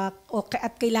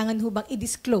at kailangan ho bang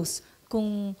i-disclose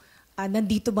kung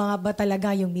nandito ba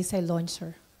talaga yung missile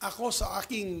launcher? Ako sa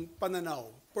aking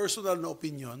pananaw, personal na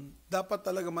opinion, dapat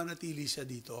talaga manatili siya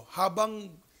dito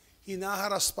habang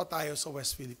hinaharas pa tayo sa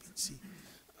West Philippine Sea.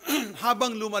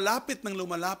 Habang lumalapit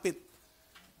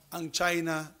ang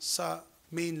China sa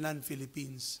mainland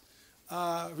Philippines.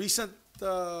 Recent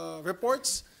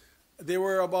reports, they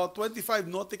were about 25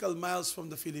 nautical miles from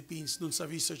the Philippines dun sa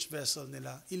research vessel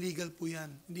nila. Illegal po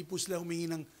yan. Hindi po sila humingi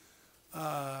ng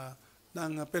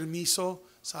permiso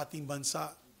sa ating bansa,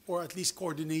 or at least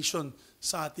coordination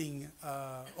sa ating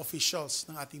officials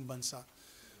ng ating bansa.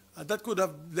 That could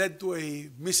have led to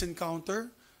a misencounter.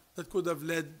 That could have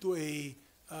led to a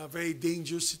very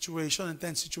dangerous situation and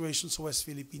tense situation sa West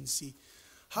Philippine Sea.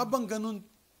 habang ganun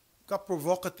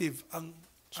ka-provocative ang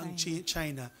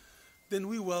China, then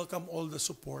we welcome all the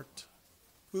support.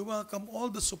 We welcome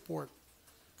all the support.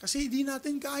 Kasi hindi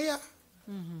natin kaya.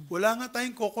 Wala nga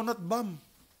tayong coconut bomb.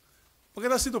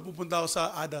 Pagkatapos ito, pupunta ako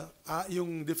sa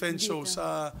yung defense show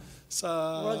sa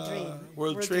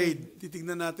World Trade.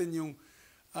 Titignan natin yung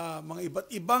mga iba't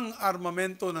ibang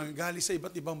armamento na galing sa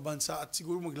iba't ibang bansa at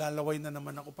siguro maglalaway na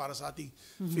naman ako para sa ating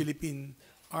Philippine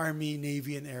Army,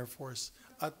 Navy, and Air Force.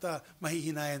 At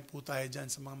mahihinayan po tayo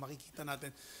dyan sa mga makikita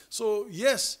natin. So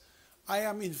yes, I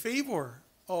am in favor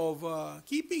of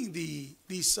keeping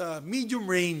these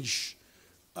medium-range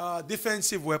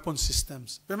defensive weapon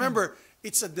systems. Remember,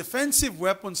 it's a defensive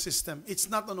weapon system. It's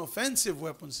not an offensive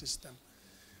weapon system.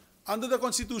 Under the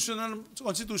Constitution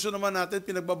naman natin,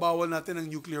 pinagbabawal natin ang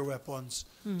nuclear weapons.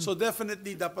 So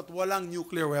definitely, dapat walang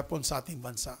nuclear weapons sa ating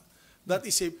bansa. That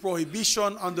is a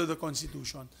prohibition under the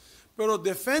Constitution. Pero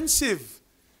defensive,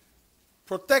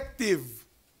 protective,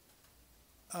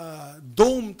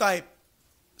 dome-type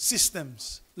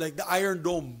systems, like the Iron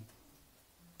Dome,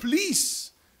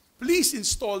 please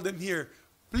install them here.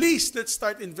 Please, let's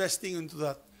start investing into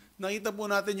that. Nakita po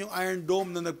natin yung Iron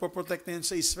Dome na nagpo-protect na yun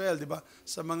sa Israel, di ba?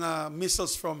 Sa mga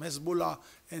missiles from Hezbollah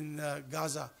and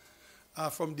Gaza,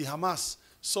 from the Hamas.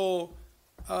 So,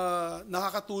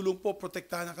 nakakatulong po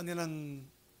protektahan ang kanilang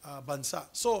bansa.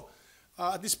 So,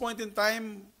 at this point in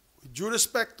time, with due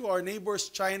respect to our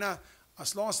neighbors, China,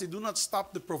 as long as they do not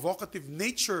stop the provocative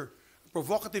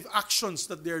actions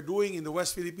that they are doing in the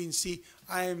West Philippine Sea,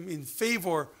 I am in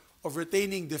favor of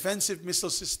retaining defensive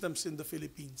missile systems in the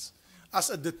Philippines as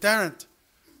a deterrent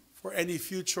for any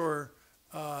future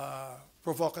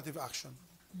provocative action.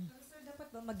 Sir, dapat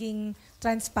ba maging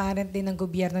transparent din ng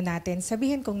gobyerno natin?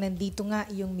 Sabihin kung nandito nga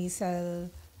yung missile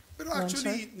Pero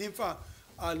actually, Nympha,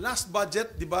 last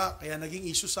budget, di ba, kaya naging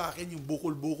issue sa akin yung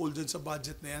bukol-bukol dyan sa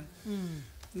budget na yan.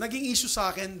 Naging issue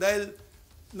sa akin dahil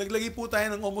naglagay po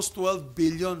tayo ng almost 12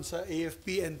 billion sa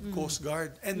AFP and Coast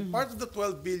Guard. And part of the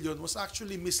 12 billion was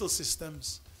actually missile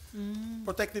systems.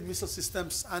 Protective missile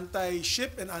systems,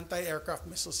 anti-ship and anti-aircraft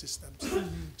missile systems.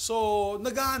 So,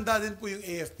 nag-aanda din po yung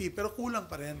AFP, pero kulang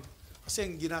pa rin. Kasi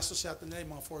ang ginastos yata nila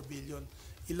yung mga 4 billion.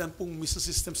 Ilan pong missile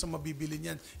systems ang mabibili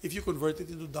niyan if you convert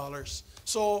it into dollars.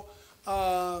 So,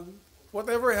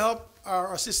 whatever help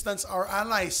our assistance, our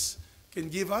allies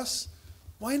can give us,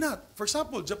 why not? For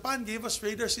example, Japan gave us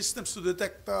radar systems to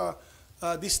detect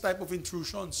this type of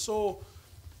intrusions. So,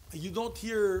 you don't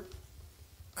hear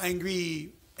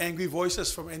angry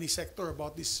voices from any sector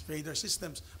about these radar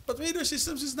systems. But radar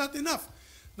systems is not enough.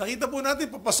 Nakita po natin,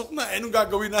 papasok na, anong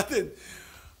gagawin natin?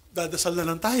 Dadasal na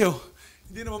lang tayo.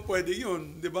 Hindi naman pwede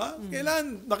yun, di ba?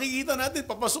 Kailan nakikita natin,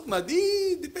 papasok na,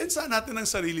 depensa natin ang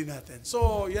sarili natin.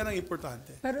 So, yan ang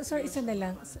importante. Pero sir, isa na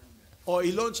lang. O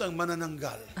i-launch ang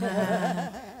manananggal.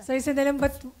 So isa na lang,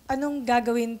 but anong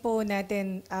gagawin po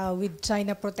natin with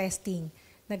China protesting?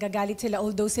 Nagagalit sila,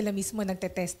 although sila mismo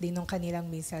nagtetest din ng kanilang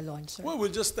missile launcher. Well,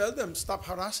 we'll just tell them, stop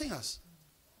harassing us.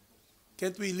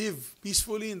 Can't we live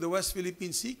peacefully in the West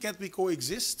Philippine Sea? Can't we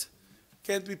coexist?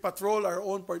 Can't we patrol our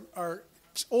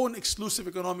own exclusive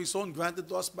economic zone granted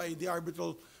to us by the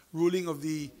arbitral ruling of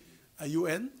the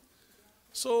UN?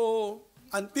 So,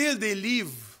 until they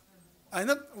leave,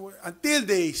 until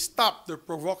they stop their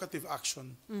provocative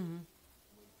action,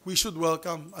 we should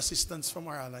welcome assistance from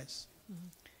our allies.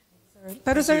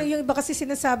 Pero sir, yung iba kasi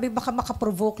sinasabi, baka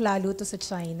makaprovoke lalo to sa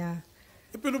China.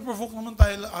 Pinoprovoke naman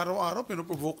tayo araw-araw,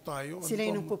 pinoprovoke tayo. Sila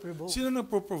yung nagpo-provoke. Sila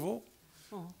nagpo-provoke.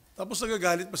 Tapos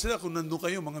nagagalit pa sila kung nandun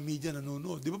kayo, mga media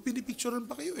nanonood. Di ba pinipicturean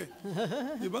pa kayo eh?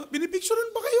 Di ba? Pinipicturean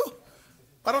pa kayo.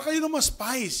 Para kayo naman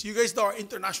spies. You guys are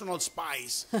international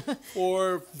spies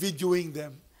for videoing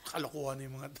them. Kalokohan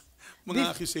yung mga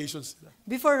accusations nila.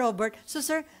 Before Robert, so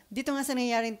sir, dito nga sa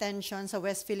nangyayaring tension sa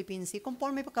West Philippine Sea,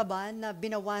 conforme pa ka ba na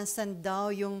binawasan daw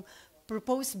yung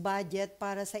proposed budget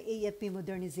para sa AFP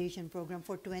modernization program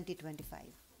for 2025?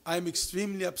 I'm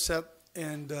extremely upset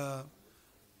and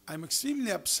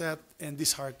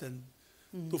disheartened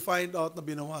to find out na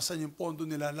binawasan yung pondo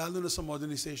nila, lalo na sa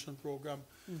modernization program.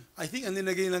 I think ang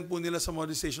nilagay lang po nila sa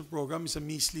modernization program is a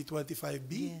measly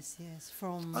 25B. Yes.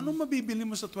 Anong mabibili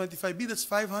mo sa 25B? That's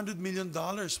 $500 million.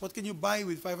 What can you buy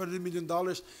with $500 million?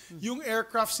 Yung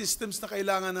aircraft systems na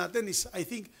kailangan natin is, I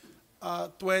think,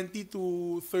 $20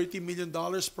 to $30 million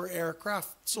per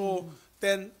aircraft. So,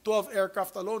 12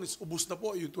 aircraft alone is ubos na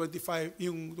po yung 25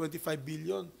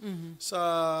 billion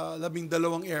sa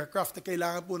 12 aircraft na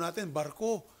kailangan po natin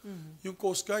barko. Yung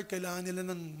Coast Guard kailangan nila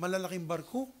ng malalaking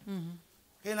barko.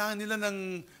 Kailangan nila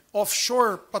ng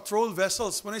offshore patrol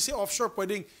vessels. When I say offshore,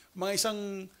 pwedeng mga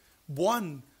isang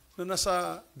buwan na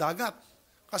nasa dagat.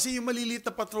 Kasi yung maliliit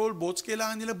na patrol boats,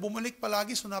 kailangan nila bumalik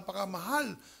palagi, so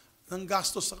napakamahal ng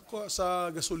gastos sa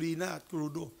gasolina at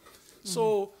crudo.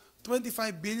 So,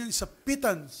 25 billion is a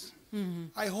pittance.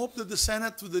 I hope that the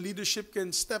Senate, with the leadership,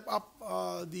 can step up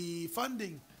the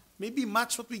funding. Maybe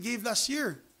match what we gave last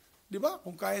year. Di ba?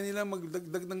 Kung kaya nila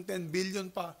magdagdag ng 10 billion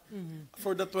pa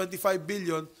for the 25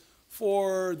 billion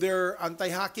for their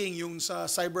anti-hacking, yung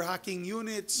sa cyber-hacking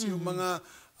units, yung mga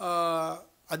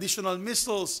additional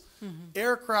missiles,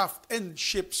 aircraft, and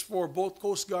ships for both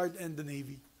Coast Guard and the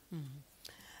Navy.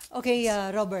 Okay,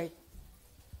 Robert.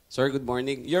 Sir, good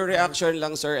morning. Your reaction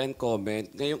lang, sir, and comment.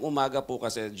 Ngayong umaga po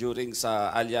kasi during sa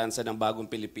alyansa ng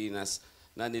Bagong Pilipinas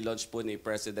na nilaunch po ni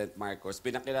President Marcos,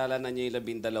 pinakilala na niya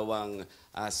yung 12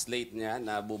 slate niya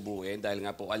na bubuin dahil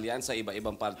nga po alyansa,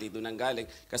 iba-ibang partido nang galing.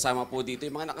 Kasama po dito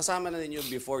yung mga nakasama na ninyo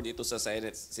before dito sa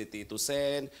Senate, si Tito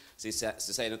Sen, si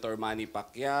Senator Manny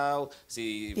Pacquiao,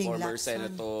 si Ping former Lacson.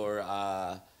 Senator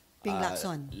Ping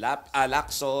Lacson.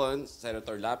 Lacson,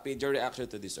 Senator Lapid. Your reaction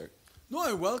to this, sir? No,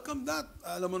 I welcome that.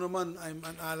 Alam mo naman, I'm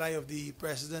an ally of the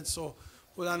President, so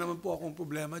wala naman po akong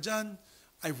problema dyan.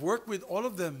 I've worked with all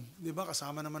of them. Di ba?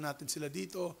 Kasama naman natin sila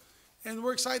dito. And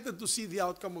we're excited to see the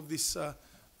outcome of this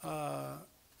 2025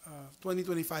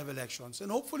 elections.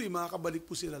 And hopefully, makakabalik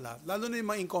po sila lahat. Lalo na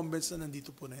yung mga incumbents na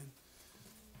nandito po na yun.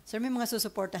 Sir, may mga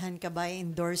susuportahan ka ba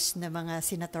endorse na mga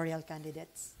senatorial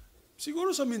candidates?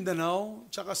 Siguro sa Mindanao,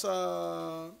 tsaka sa...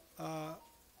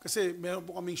 kasi meron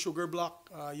po kaming sugar block,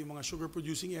 yung mga sugar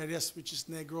producing areas, which is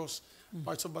Negros,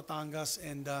 parts of Batangas,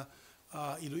 and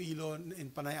Iloilo, and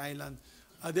Panay Island.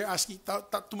 They're asking,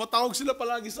 tumatawag sila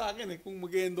palagi sa akin kung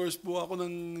mag-endorse po ako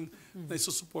ng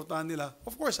naisusuportahan nila.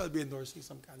 Of course, I'll be endorsing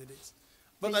some candidates.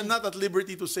 But I'm not at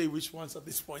liberty to say which ones at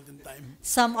this point in time.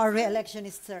 Some are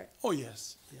re-electionists, sir. Oh,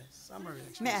 yes. Yes, some are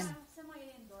elections. Mean. Sa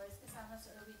mga endorse kasama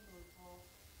si Erwin Tulfo,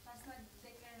 tapos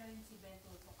nag-declare rin si Ben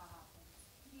Tulfo kahapon.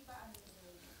 Hindi ba ano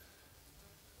yun?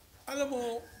 Alam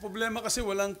mo, problema kasi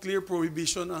walang clear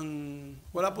prohibition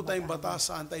wala po tayong batas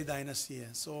sa anti-dynasty.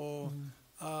 So,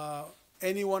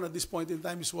 anyone at this point in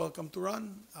time is welcome to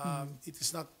run. It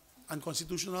is not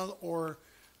unconstitutional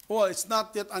well, it's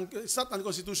not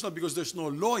unconstitutional because there's no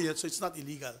law yet, so it's not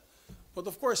illegal. But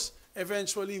of course,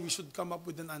 eventually we should come up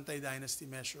with an anti-dynasty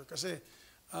measure kasi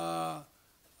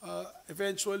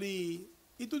eventually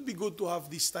it would be good to have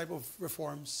these type of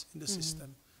reforms in the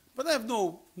system. But I have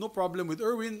no problem with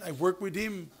Erwin. I worked with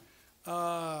him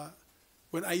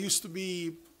when I used to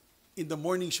be in the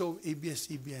morning show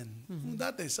ABS-CBN.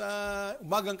 Dati, sa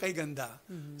Umagang Kay Ganda.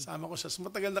 Sama ko siya. So,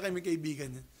 matagal na kami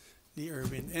kaibigan ni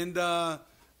Erwin. And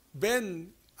Ben,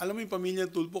 alam mo yung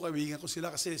pamilya Tulfo, kaibigan ko sila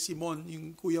kasi si Mon,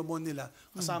 yung Kuya Mon nila,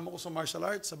 kasama ko sa martial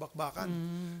arts, sa Bakbakan.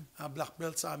 Black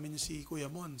belt sa amin yung si Kuya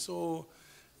Mon. So,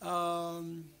 I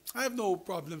have no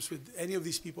problems with any of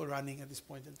these people running at this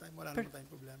point in time. Wala naman tayong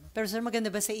problema. Pero sir,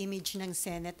 maganda ba sa image ng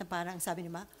Senate na parang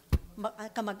sabi niya,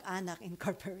 kamag-anak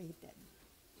incorporated?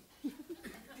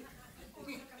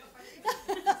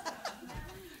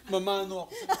 Mamano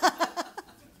ako.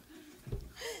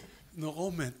 No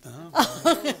comment, ha?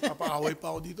 Papaaway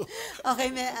pa ako dito. Okay,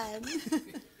 Mean.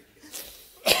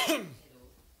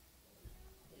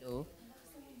 Hello?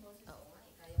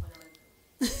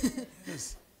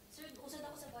 Yes. Sir, usad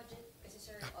ako sa budget kasi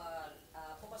sir,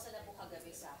 pumasa na po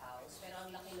kagabi sa House, pero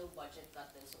ang laki ng budget cut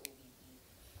dun sa OVP.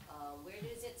 Where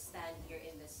does it stand here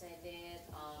in the Senate?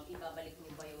 Ibabalik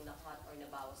niyo ba yung na-cut or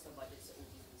nabawas na budget sa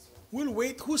OVP, sir? We'll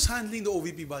wait. Who's handling the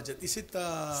OVP budget? Is it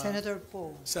Senator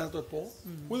Poe. Senator Poe?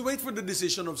 We'll wait for the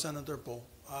decision of Senator Poe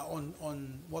on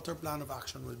what her plan of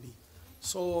action will be.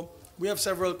 So we have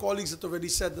several colleagues that already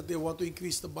said that they want to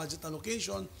increase the budget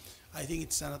allocation. I think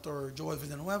it's Senator Joel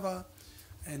Villanueva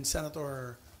and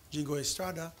Senator Jingo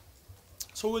Estrada.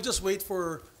 So we'll just wait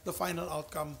for the final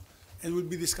outcome and we'll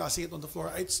be discussing it on the floor.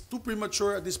 It's too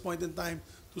premature at this point in time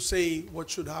to say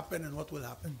what should happen and what will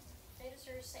happen. Pero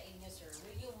sir, sa inyo sir,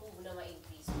 will you move na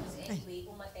ma-increase? Kasi anyway,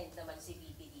 umattend naman si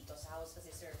VP dito sa House kasi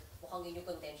sir, mukhang yun yung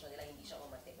contention nila, hindi siya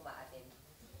umaattend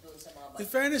doon sa mga In budget.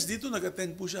 fairness, dito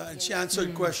nag-attend po siya and she answered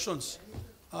questions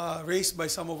raised by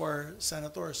some of our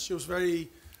senators. She was very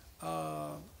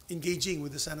engaging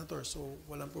with the senators, so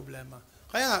walang problema.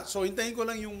 Kaya, so hintayin ko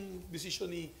lang yung decision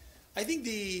ni... I think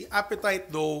the appetite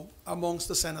though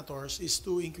amongst the senators is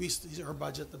to increase her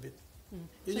budget a bit.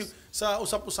 Yun yung sa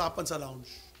usap-usapan sa lounge.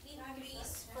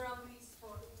 Increase from...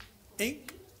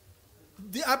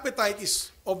 The appetite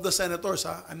is of the senators.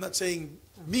 I'm not saying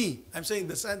me. I'm saying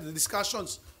the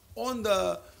discussions on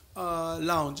the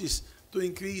lounge is to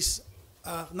increase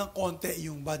ng konti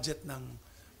yung budget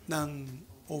ng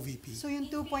OVP. So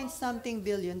yung 2 point something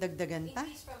billion, dagdagan pa?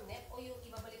 Increase from net o yung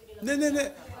ibabalik nyo lang?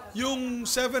 Hindi. Yung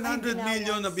 700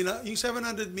 million na yung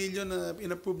 700 million na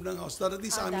inapprove ng House, darating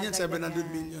sa amin yan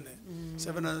 700 million eh.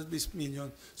 700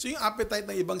 million. So yung appetite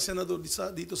ng ibang senador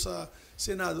dito sa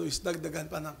Senado is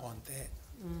dagdagan pa ng konti.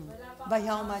 By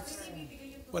how much?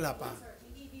 Wala pa.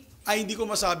 Ay, hindi ko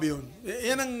masabi yun.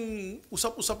 Yan ang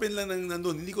usap-usapin lang ng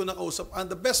nandun. Hindi ko nakausap. And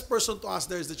the best person to ask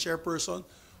there is the chairperson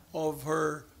of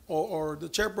her or the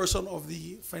chairperson of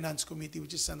the Finance Committee,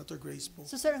 which is Senator Grace po.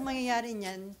 So sir, ang mangyayari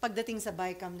niyan, pagdating sa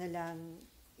BICAM na lang,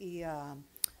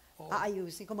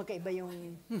 aayusin kung magkaiba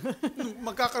yung...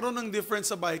 Magkakaroon ng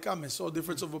difference sa BICAM, so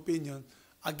difference of opinion.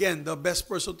 Again, the best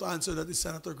person to answer that is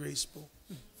Senator Grace po.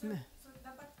 So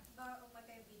dapat ba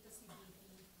umatay dito si BP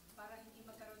para hindi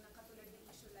magkaroon ng katulad ng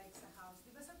issue like sa House?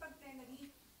 Di ba sa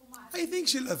pag-plenary, I think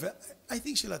she'll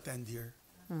attend here.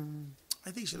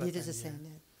 I think she'll Dito attend sa here.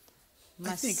 Senate.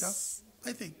 I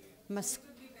think. Mas,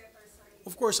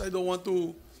 Of course, I don't want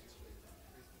to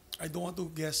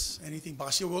guess anything.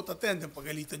 Baka she won't attend. Yung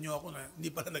pagalitan nyo ako na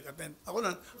hindi pala nag-attend. Ako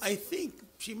na, I think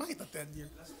she might attend here.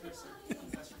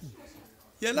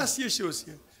 Yeah, last year she was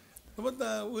here. But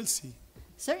we'll see.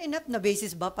 sir, enough na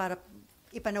basis ba para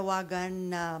ipanawagan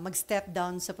na mag-step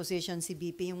down sa position si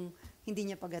BP yung hindi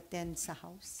niya pag-attend sa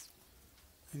House?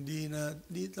 Hindi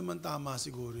naman tama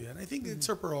siguro yan. I think it's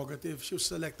her prerogative. She was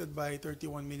selected by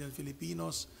 31 million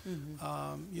Filipinos.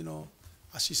 You know,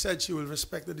 as she said, she will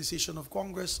respect the decision of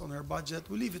Congress on her budget.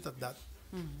 We'll leave it at that.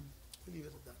 We'll leave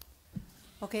it at that.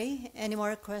 Okay, any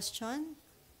more question?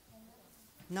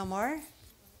 No more?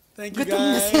 Thank you,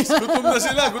 guys. Gutom na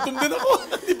sila. Gutom din ako.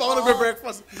 Hindi pa ako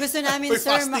nagbe-breakfast. Gusto namin, May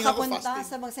sir, fasting ako, makapunta fasting.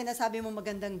 sa mga sinasabi mo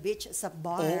magandang beach sa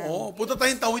bar. Oo, punta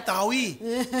tayong tawi-tawi.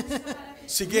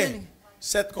 Sige.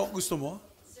 Set ko, gusto mo?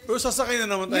 Pero sasakay na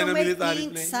naman tayo Yung ng may military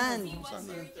pink plane. sand.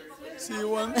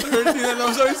 C-130 na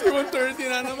naman. Sorry, C-130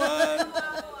 na naman.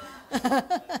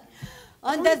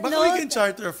 On that Baka we can note,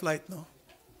 charter a flight, no?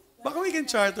 Baka we can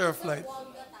charter a flight.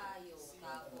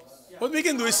 What we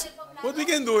can do is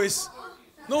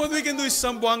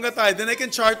Sambuanga tayo. Then I can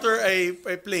charter a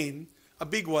plane, a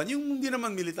big one. Yung hindi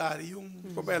naman military, yung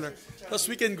propeller. Tapos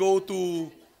we can go to...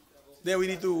 There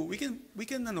we can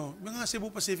mga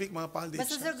Cebu Pacific, mga Paldives.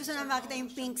 basta sir, gusto namin makita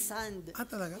yung pink sand.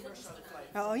 Talaga?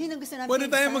 Oo, yun ang gusto namin. Pwede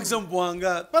pink tayo sand.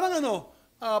 mag-Zamboanga. Parang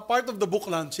part of the book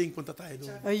launching, punta tayo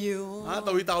doon. Ayun.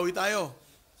 Tawi-tawi tayo.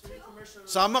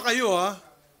 Sama kayo, ha?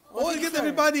 Oh, get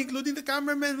everybody, including the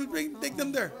cameraman. We take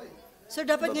them there. Sir,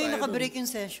 dapat nyo yung tayo nakabreak yung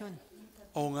session.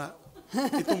 Oo nga.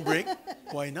 Itong break,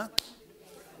 why not?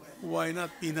 Why not?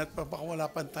 Peanut pa, baka wala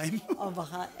pang time. O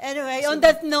baka. Anyway, on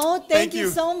that note, thank Thank you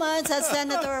you. so much at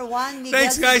Senator Juan Miguel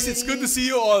Thanks, guys. Zubiri. It's good to see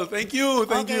you all. Thank you.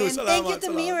 Thank Okay, you. and thank you Salamat. to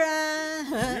Salamat. Mira.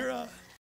 Mira.